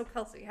 Right, so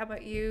Kelsey, how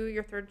about you?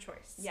 Your third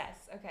choice. Yes.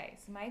 Okay.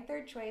 So my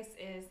third choice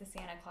is the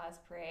Santa Claus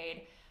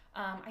Parade.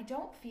 I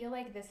don't feel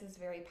like this is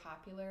very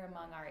popular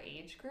among our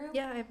age group.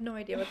 Yeah, I have no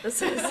idea what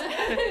this is.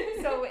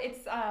 So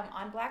it's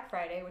on Black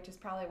Friday, which is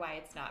probably why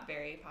it's not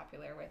very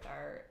popular with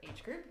our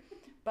age group.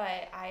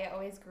 But I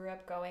always grew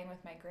up going with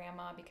my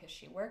grandma because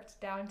she worked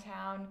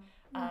downtown,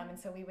 and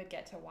so we would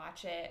get to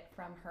watch it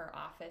from her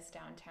office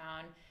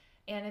downtown.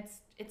 And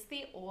it's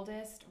the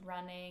oldest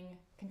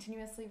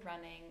continuously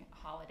running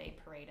holiday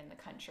parade in the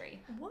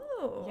country.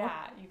 Whoa.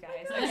 Yeah, you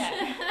guys.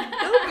 Again.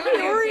 Go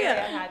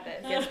Peoria. I had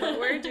this. Guess what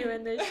we're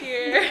doing this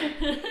year?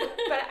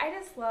 But I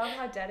just love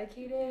how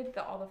dedicated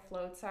all the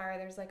floats are.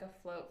 There's like a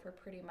float for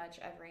pretty much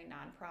every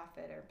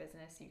nonprofit or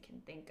business you can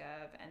think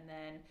of, and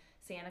then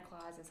Santa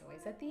Claus is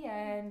always at the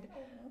end.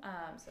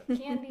 So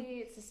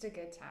candy, it's just a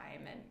good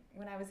time. And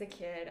when I was a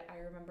kid, I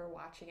remember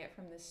watching it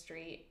from the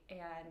street,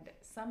 and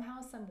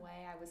somehow, some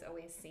way, I was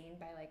always seen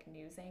by like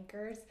news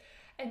anchors.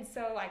 And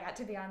so I got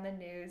to be on the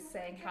news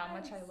saying how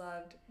much I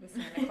loved the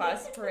Santa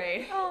Claus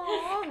parade.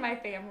 And my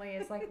family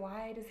is like,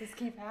 why does this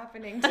keep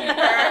happening to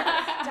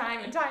her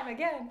time and time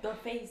again? The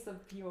face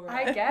of Peoria.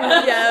 I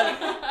guess.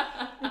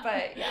 Yeah.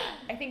 But yeah,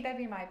 I think that'd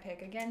be my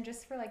pick. Again,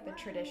 just for like the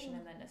tradition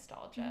and the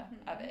nostalgia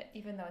of it.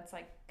 Even though it's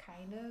like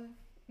kind of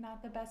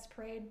not the best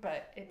parade,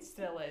 but it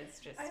still is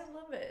just I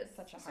love it. It's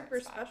such a super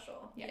heart spot.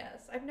 special. Yeah.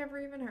 Yes. I've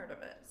never even heard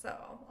of it. So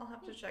I'll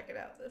have to check it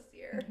out this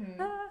year.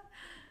 Mhm.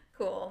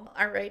 Cool.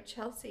 All right,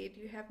 Chelsea,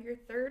 do you have your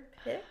third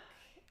pick?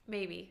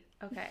 Maybe.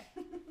 Okay.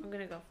 I'm going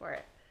to go for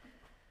it.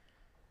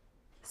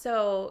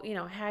 So,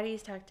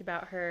 Hattie's talked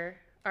about her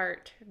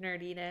art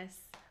nerdiness.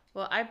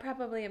 Well, I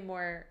probably am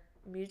more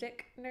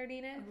music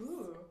nerdiness.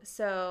 Ooh.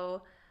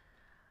 So,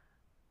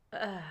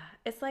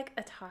 it's like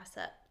a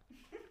toss-up.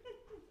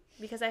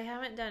 Because I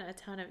haven't done a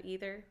ton of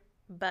either.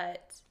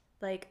 But,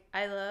 like,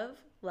 I love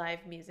live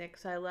music.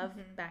 So I love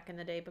back in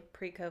the day, but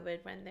pre-COVID,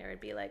 when there would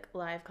be like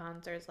live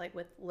concerts, like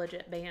with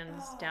legit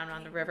bands down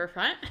on the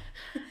riverfront.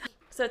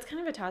 So it's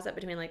kind of a toss-up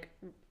between like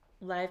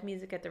live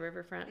music at the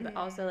riverfront, but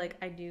also like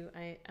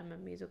I am a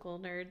musical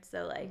nerd.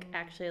 So like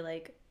actually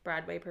like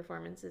Broadway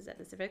performances at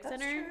the Civic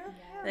Center. True.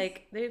 Yes.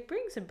 Like they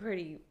bring some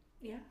pretty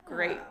Yeah.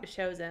 great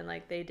shows in.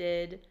 Like they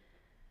did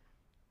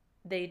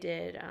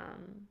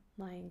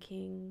Lion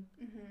King.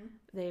 Mm-hmm.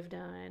 They've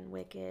done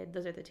Wicked.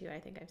 Those are the two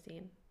I think I've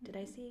seen. Did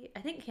I see? I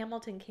think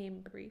Hamilton came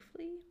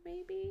briefly,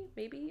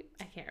 maybe.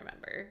 I can't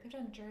remember. They've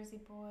done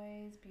Jersey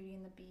Boys, Beauty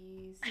and the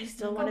Beast. I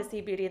still want to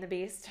see Beauty and the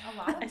Beast. A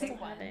lot of I big still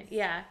ones. haven't.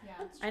 Yeah.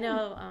 Yeah. I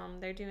know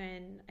they're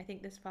doing, I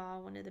think this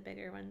fall, one of the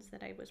bigger ones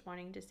that I was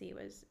wanting to see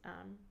was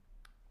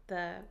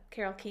the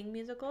Carole King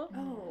musical.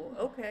 Oh,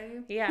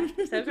 okay. Yeah.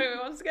 So if everyone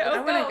wants to go, I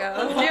wanna go.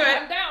 Let's do it.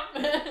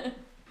 I'm down.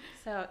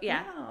 So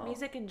yeah, Wow.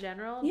 music in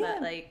general, Yeah.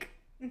 but like,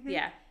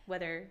 yeah,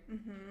 whether,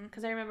 Mm-hmm.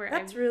 because I remember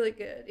That's really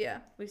good. Yeah.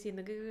 we've seen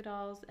the Goo Goo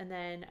Dolls, and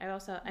then I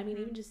also, I mean,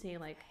 even just seeing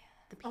like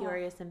the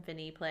Peoria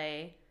Symphony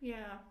play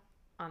Yeah.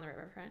 on the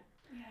riverfront.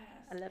 Yes.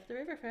 I love the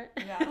riverfront.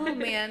 Yeah. Oh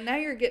man, now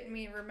you're getting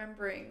me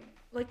remembering.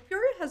 Like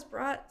Peoria has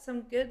brought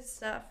some good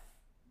stuff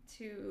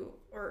to,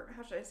 or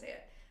how should I say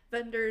it?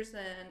 Vendors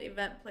and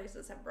event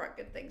places have brought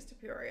good things to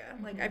Peoria.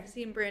 Like I've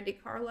seen Brandy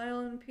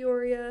Carlisle in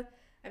Peoria.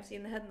 I've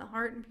seen The Head and the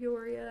Heart in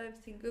Peoria. I've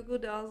seen Goo Goo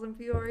Dolls in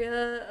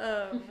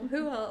Peoria.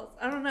 Who else?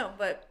 I don't know,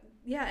 but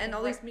yeah, and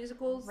all these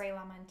musicals. Ray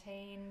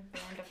LaMontagne,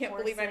 Band of Can't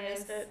Horses, believe I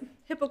missed it.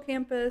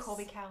 Hippocampus.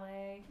 Colby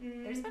Calais.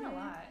 There's been a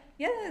lot.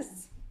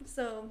 Yes.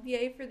 So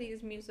yay for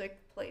these music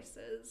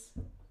places.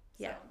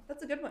 Yeah. So,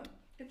 that's a good one.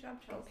 Good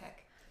job, Good Chelsea.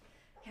 pick.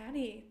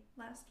 Hattie,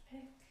 last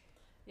pick.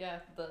 Yeah,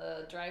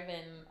 the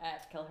drive-in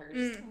at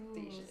Kilhurst Mm.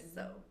 station.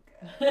 So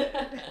good.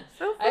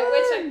 So fun.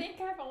 Which I think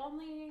I've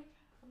only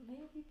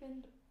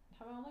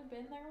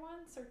been there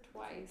once or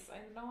twice. I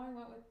know I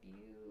went with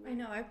you. I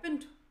know. I've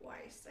been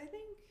twice. I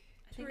think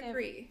I two think or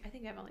three I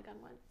think I've only gone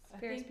once. I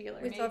Ferris think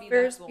Bueller. We saw maybe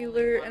Ferris that's the only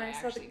Bueller, one and I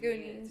saw The actually made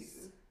it Goonies.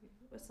 to.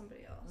 with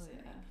somebody else. Oh,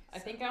 yeah. I I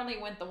think. think I only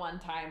went the one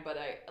time, but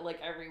I like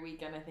every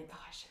weekend I think, oh,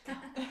 I should go.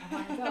 I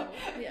want to go.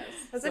 Yes.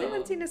 Has So-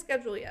 anyone seen a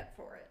schedule yet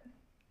for it?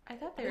 I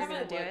thought they I were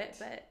going to haven't do it, looked.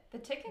 but The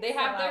tickets They sell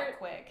have their- out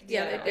quick.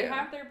 Yeah, too. they do.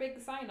 have their big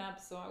sign up,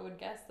 so I would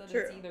guess that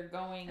True. it's either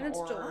going And it's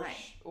or July.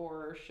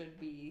 or should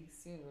be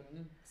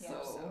soon. Yeah,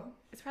 so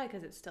it's probably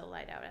because it's still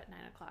light out at 9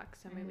 o'clock,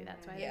 so maybe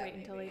that's why Yeah, they wait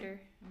until maybe.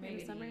 later in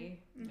the summer.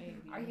 maybe.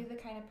 Are you the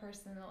kind of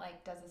person that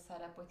like does a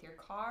setup with your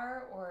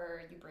car,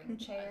 or you bring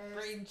chairs?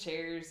 Bring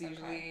chairs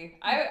usually. Okay.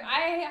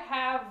 I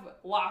have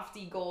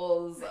lofty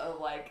goals of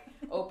like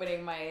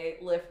opening my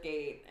lift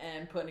gate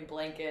and putting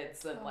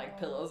blankets and like Oh.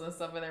 pillows and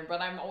stuff in there,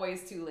 but I'm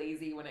always too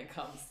lazy when it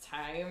comes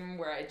time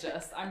where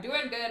I'm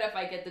doing good if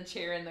I get the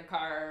chair in the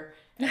car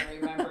and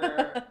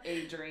remember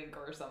a drink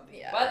or something.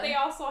 Yeah. But they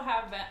also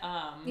have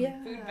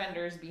Yeah. food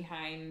vendors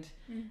behind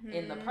Mm-hmm.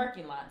 in the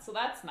parking lot, so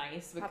that's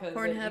nice because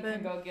Popcorn then you heaven.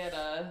 can go get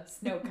a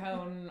snow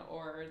cone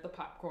or the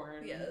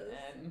popcorn Yes.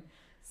 and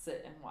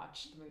sit and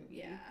watch the movie.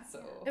 Yeah. So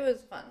It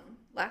was fun.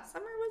 Last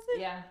summer, was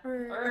it? yeah, Or,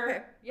 or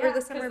okay. yeah, Or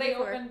the summer they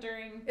before. opened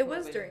during. It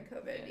was COVID. during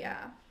COVID,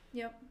 yeah.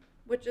 Yep.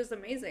 Which is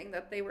amazing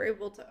that they were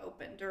able to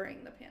open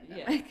during the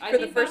Yeah, pandemic I for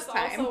think the first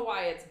that's time. also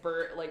why it's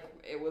burnt. Like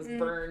it was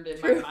burned in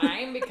true. my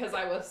mind because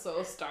I was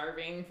so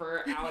starving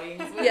for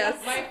outings with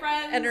Yes. my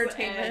friends.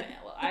 Entertainment.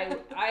 And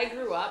I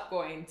grew up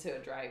going to a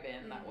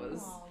drive-in that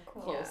was Oh,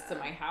 cool. close to Yeah.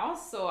 my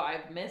house, so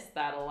I've missed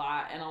that a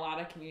lot, and a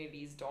lot of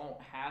communities don't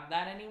have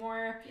that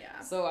anymore. Yeah.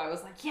 So I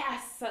was like,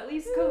 yes, at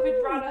least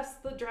COVID brought us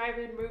the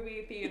drive-in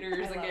movie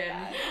theaters I love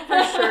again.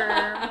 For sure.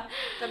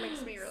 That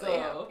makes me really So,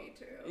 happy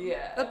too.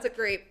 yeah. That's a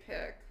great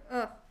pick.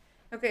 Ugh.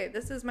 Okay,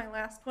 this is my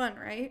last one,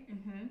 right?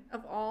 Mm-hmm.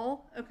 Of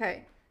all?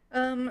 Okay.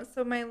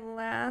 So my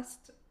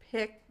last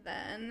pick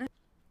then,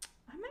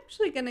 I'm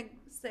actually gonna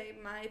say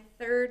my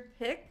third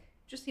pick,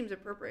 just seems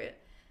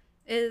appropriate,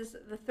 is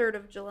the 3rd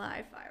of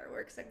July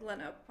fireworks at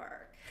Glen Oak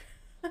Park.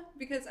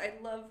 Because I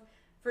love,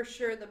 for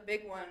sure, the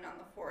big one on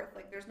the 4th.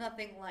 Like, there's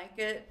nothing like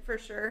it, for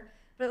sure.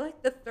 But I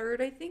like the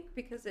 3rd, I think,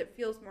 because it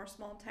feels more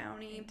small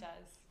towny. It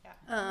does.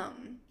 Yeah.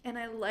 And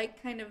I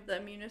like kind of the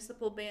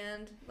municipal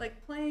band,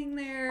 like, playing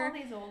there. All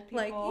these old people.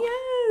 Like,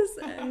 yes,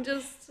 and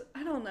just,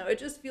 I don't know, it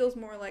just feels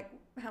more like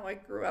how I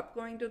grew up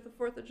going to the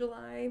 4th of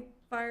July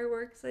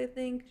fireworks, I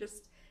think.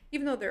 Just,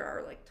 even though there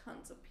are, like,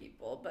 tons of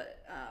people,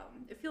 but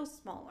it feels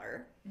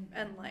smaller Mm-hmm.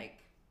 and, like,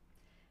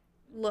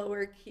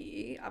 lower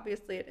key,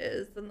 obviously it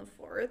is, than the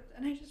 4th.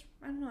 And I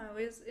don't know, I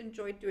always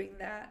enjoyed doing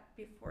that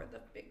before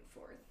the big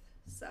 4th.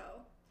 So,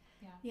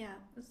 yeah,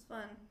 it was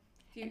fun.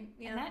 And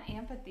that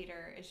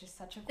amphitheater is just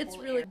such a cool It's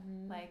really-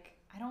 like,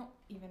 I don't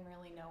even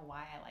really know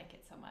why I like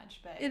it so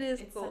much, but It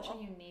is it's cool. such a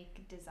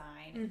unique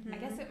design. I Mhm.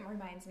 guess it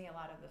reminds me a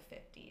lot of the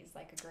 50s,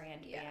 like a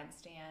grand Yeah.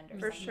 bandstand or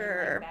For something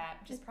sure. like that,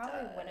 which is It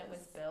probably when it was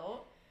does.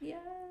 built.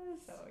 Yes.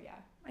 So yeah.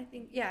 I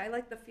think, yeah, I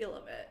like the feel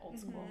of it. Old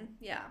school.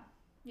 Yeah.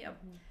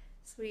 Yep.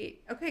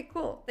 Sweet. Okay,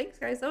 cool. Thanks,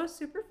 guys. That was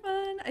super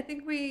fun. I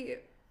think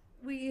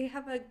we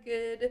have a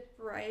good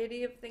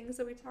variety of things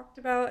that we talked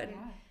about, and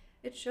Yeah.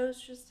 it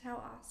shows just how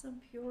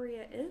awesome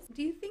Peoria is.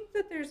 Do you think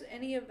that there's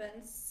any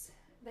events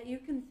that you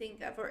can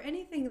think of, or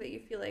anything that you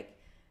feel like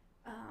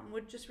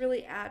would just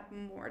really add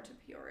more to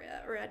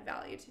Peoria or add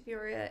value to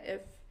Peoria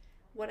if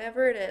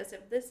whatever it is,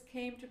 if this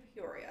came to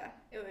Peoria,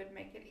 it would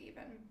make it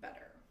even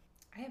better?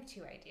 I have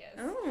 2 ideas.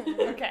 Oh,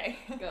 Okay.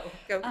 Go.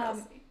 go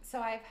Kelsey. So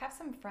I have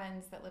some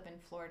friends that live in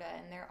Florida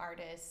and they're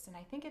artists, and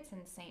I think it's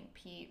in St.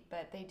 Pete,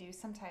 but they do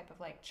some type of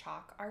like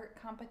chalk art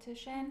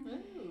competition.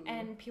 Ooh.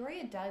 And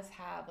Peoria does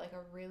have like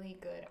a really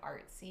good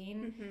art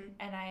scene, Mm-hmm.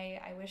 and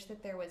I wish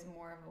that there was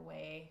more of a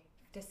way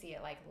to see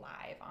it like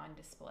live on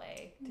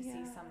display, to see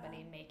Yeah.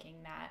 somebody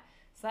making that.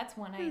 So that's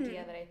one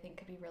idea that I think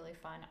could be really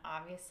fun,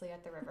 obviously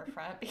at the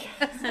riverfront,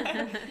 because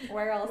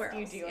where else Where do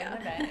you else? do Yeah.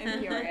 an event in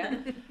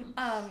Peoria?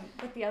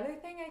 But the other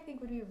thing I think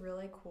would be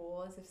really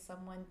cool is if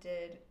someone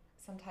did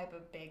some type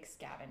of big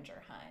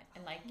scavenger hunt,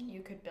 and like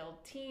you could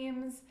build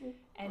teams,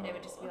 and it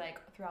would just be like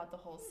throughout the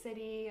whole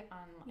city on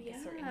like a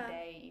certain Yeah.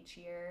 day each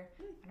year.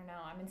 I don't know.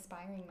 I'm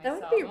inspiring That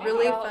myself. would be Maybe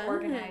really I'll fun.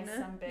 organize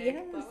some big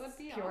Yes. That would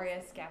be Peoria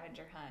awesome.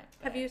 scavenger hunt.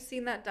 Have but you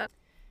seen that done?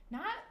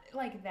 Not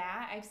like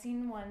that. I've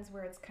seen ones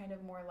where it's kind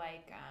of more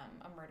like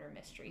a murder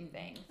mystery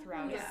thing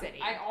throughout Yeah. a city.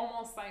 I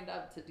almost signed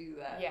up to do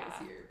that Yeah.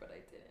 this year, but I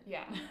didn't.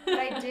 Yeah, but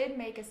I did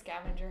make a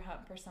scavenger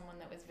hunt for someone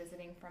that was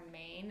visiting from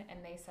Maine,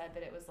 and they said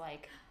that it was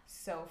like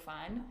so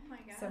fun. Oh my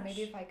gosh. So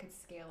maybe if I could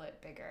scale it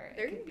bigger,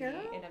 There it you could be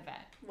go. an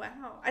event.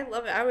 Wow, I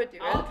love it. I would do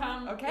I'll it.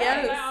 come. Okay.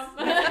 Yes.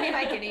 That's be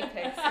my guinea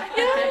pigs.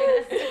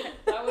 Yes.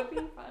 That would be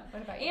fun.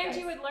 What about you And guys?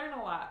 you would learn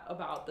a lot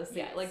about the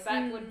city. Yes. Like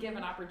that would give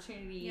an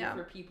opportunity Yeah.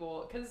 for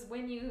people, because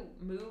when you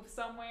move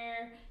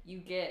somewhere, you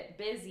get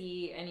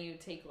busy and you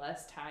take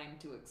less time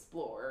to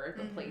explore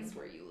the place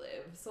where you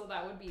live. So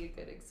that would be a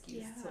good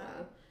excuse Yeah.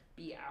 to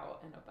be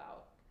out and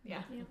about.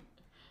 Yeah. Yeah.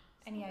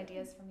 Any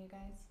ideas from you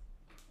guys?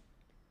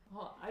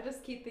 Well, I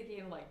just keep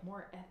thinking like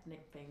more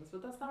ethnic things,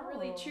 but that's not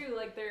really Oh. true.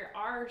 Like there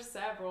are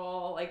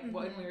several. Like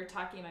when Mhm. we were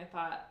talking, I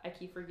thought I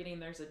keep forgetting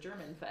there's a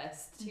German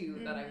fest too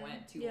that I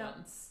went to Yeah.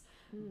 once.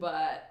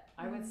 But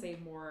I would say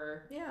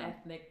more Yeah.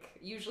 ethnic.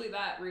 Usually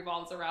that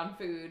revolves around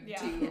food Yeah.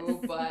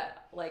 too,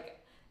 but like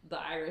the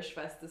Irish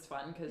Fest is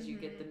fun because you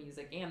get the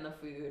music and the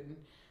food.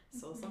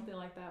 So something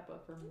like that,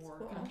 but for more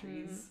cool.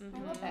 countries. I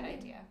love that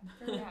idea.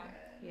 Really Yeah.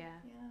 good. Yeah.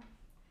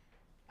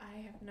 I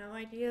have no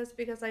ideas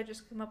because I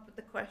just come up with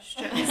the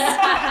questions. No,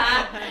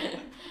 I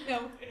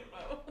don't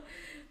know.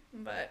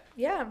 But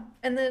yeah,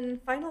 and then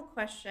final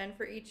question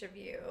for each of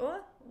you: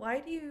 why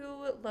do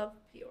you love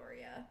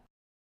Peoria?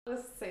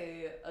 Let's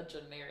say a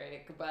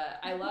generic, but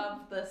I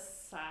love the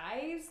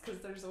size because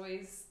there's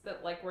always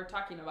that, like we're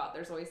talking about,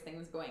 there's always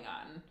things going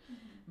on,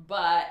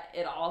 but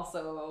it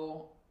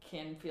also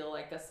can feel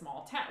like a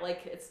small town.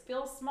 Like it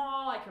feels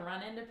small. I can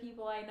run into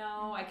people I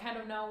know. I kind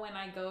of know when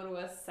I go to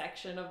a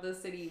section of the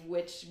city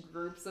which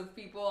groups of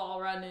people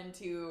I'll run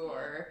into,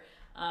 or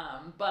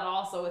but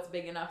also it's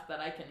big enough that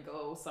I can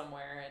go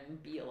somewhere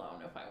and be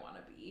alone if I want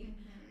to be.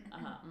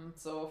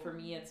 So for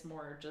me, it's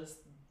more just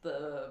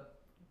the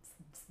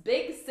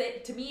big city.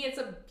 To me, it's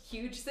a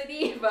huge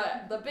city,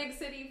 but the big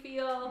city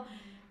feel,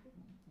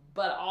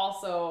 but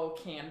also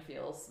can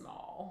feel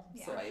small.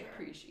 Yeah, so I sure.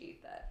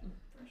 appreciate that.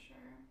 For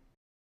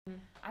sure.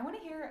 I want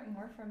to hear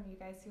more from you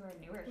guys who are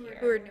newer here.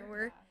 Who are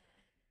newer.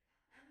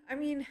 I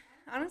mean,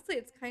 honestly,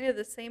 it's kind of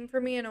the same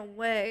for me in a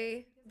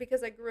way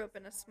because I grew up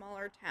in a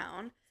smaller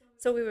town.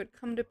 So we would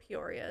come to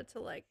Peoria to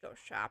like go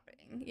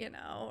shopping, you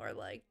know, or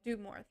like do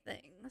more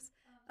things.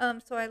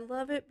 So I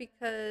love it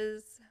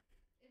because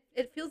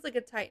it feels like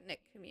a tight-knit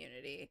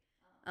community.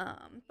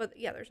 But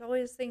yeah, there's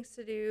always things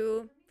to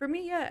do. For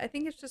me, yeah, I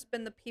think it's just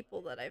been the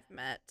people that I've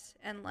met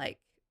and like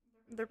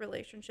the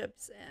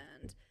relationships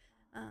and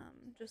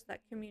just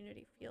that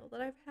community feel that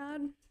I've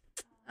had.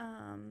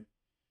 I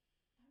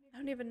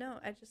don't even know.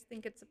 I just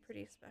think it's a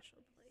pretty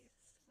special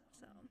place.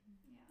 So,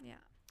 yeah.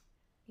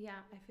 Yeah,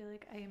 I feel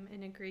like I am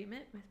in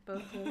agreement with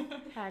both of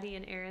Hattie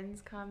and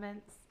Erin's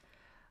comments.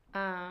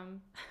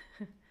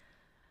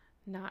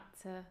 Not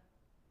to...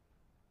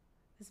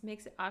 This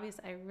makes it obvious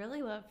I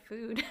really love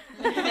food.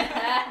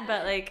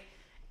 But like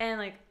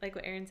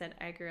what Erin said,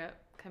 I grew up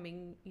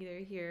coming either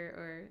here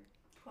or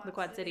the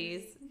Quad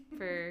Cities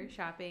for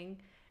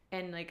shopping,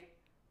 and like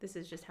this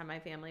is just how my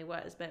family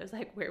was, but it was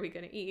like, where are we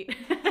gonna eat?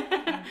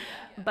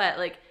 But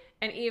like,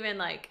 and even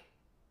like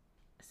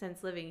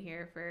since living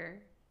here for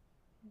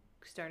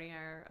starting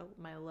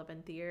my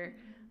 11th year,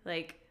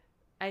 like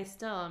I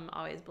still am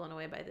always blown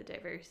away by the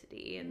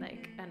diversity and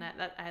like, and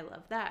I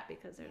love that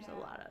because there's a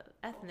lot of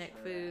ethnic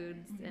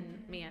foods,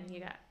 and man, you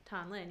got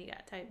Tonlin, you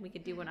got we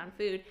could do one on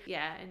food,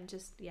 and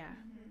just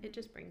it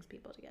just brings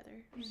people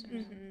together. So.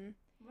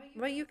 What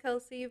about you,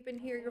 Kelsey? You've been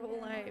here your whole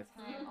life.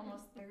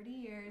 Almost 30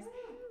 years.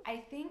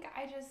 I think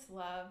I just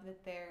love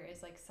that there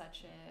is like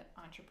such a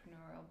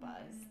entrepreneurial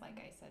buzz. Like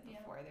I said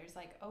before, there's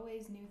like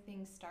always new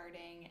things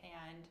starting,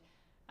 and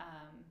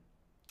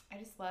I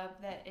just love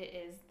that it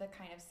is the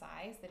kind of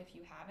size that if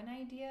you have an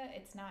idea,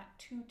 it's not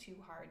too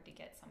hard to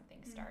get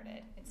something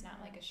started. It's not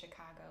like a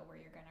Chicago where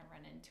you're going to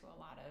run into a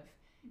lot of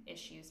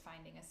issues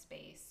finding a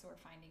space or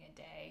finding a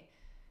day.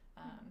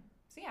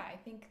 So yeah, I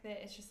think that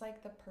it's just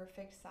like the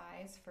perfect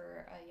size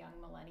for a young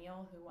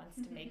millennial who wants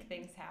to make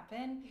things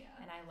happen.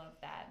 And I love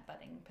that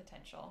budding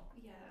potential.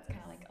 It's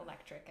kind of like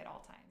electric at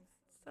all times.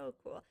 So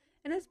cool.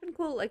 And it's been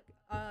cool, like,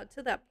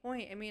 to that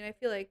point. I mean, I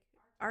feel like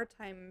our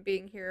time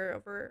being here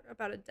over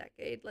about a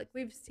decade, like,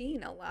 we've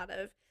seen a lot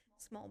of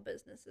small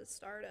businesses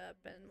start up,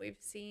 and we've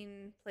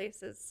seen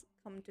places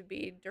come to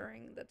be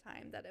during the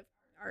time that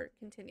are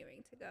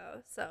continuing to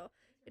go. So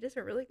it is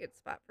a really good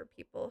spot for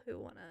people who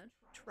want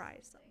to try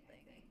something.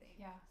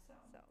 Yeah. So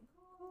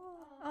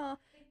cool. Oh,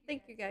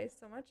 thank you guys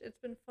so much. It's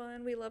been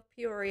fun. We love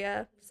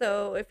Peoria.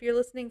 So if you're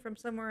listening from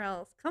somewhere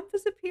else, come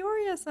visit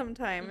Peoria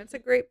sometime. It's a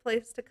great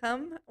place to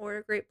come or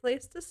a great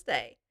place to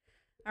stay.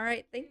 All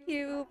right. Thank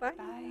you. Bye.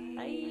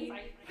 Bye.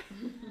 Bye.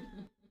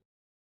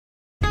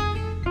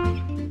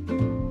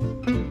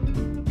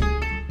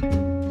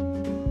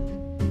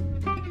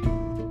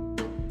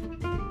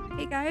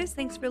 Hey guys,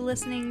 thanks for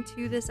listening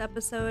to this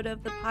episode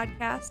of the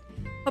podcast.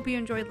 Hope you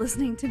enjoyed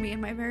listening to me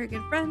and my very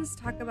good friends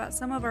talk about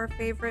some of our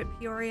favorite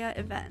Peoria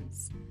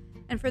events.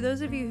 And for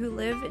those of you who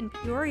live in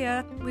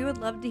Peoria, we would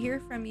love to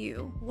hear from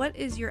you. What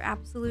is your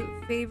absolute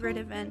favorite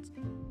event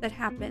that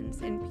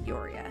happens in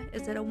Peoria?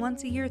 Is it a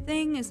once-a-year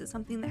thing? Is it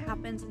something that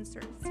happens in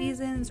certain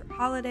seasons or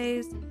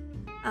holidays?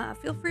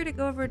 Feel free to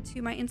go over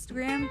to my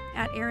Instagram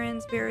at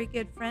Erin's Very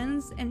Good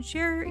Friends and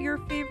share your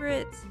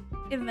favorite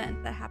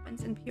event that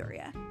happens in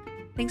Peoria.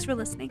 Thanks for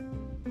listening.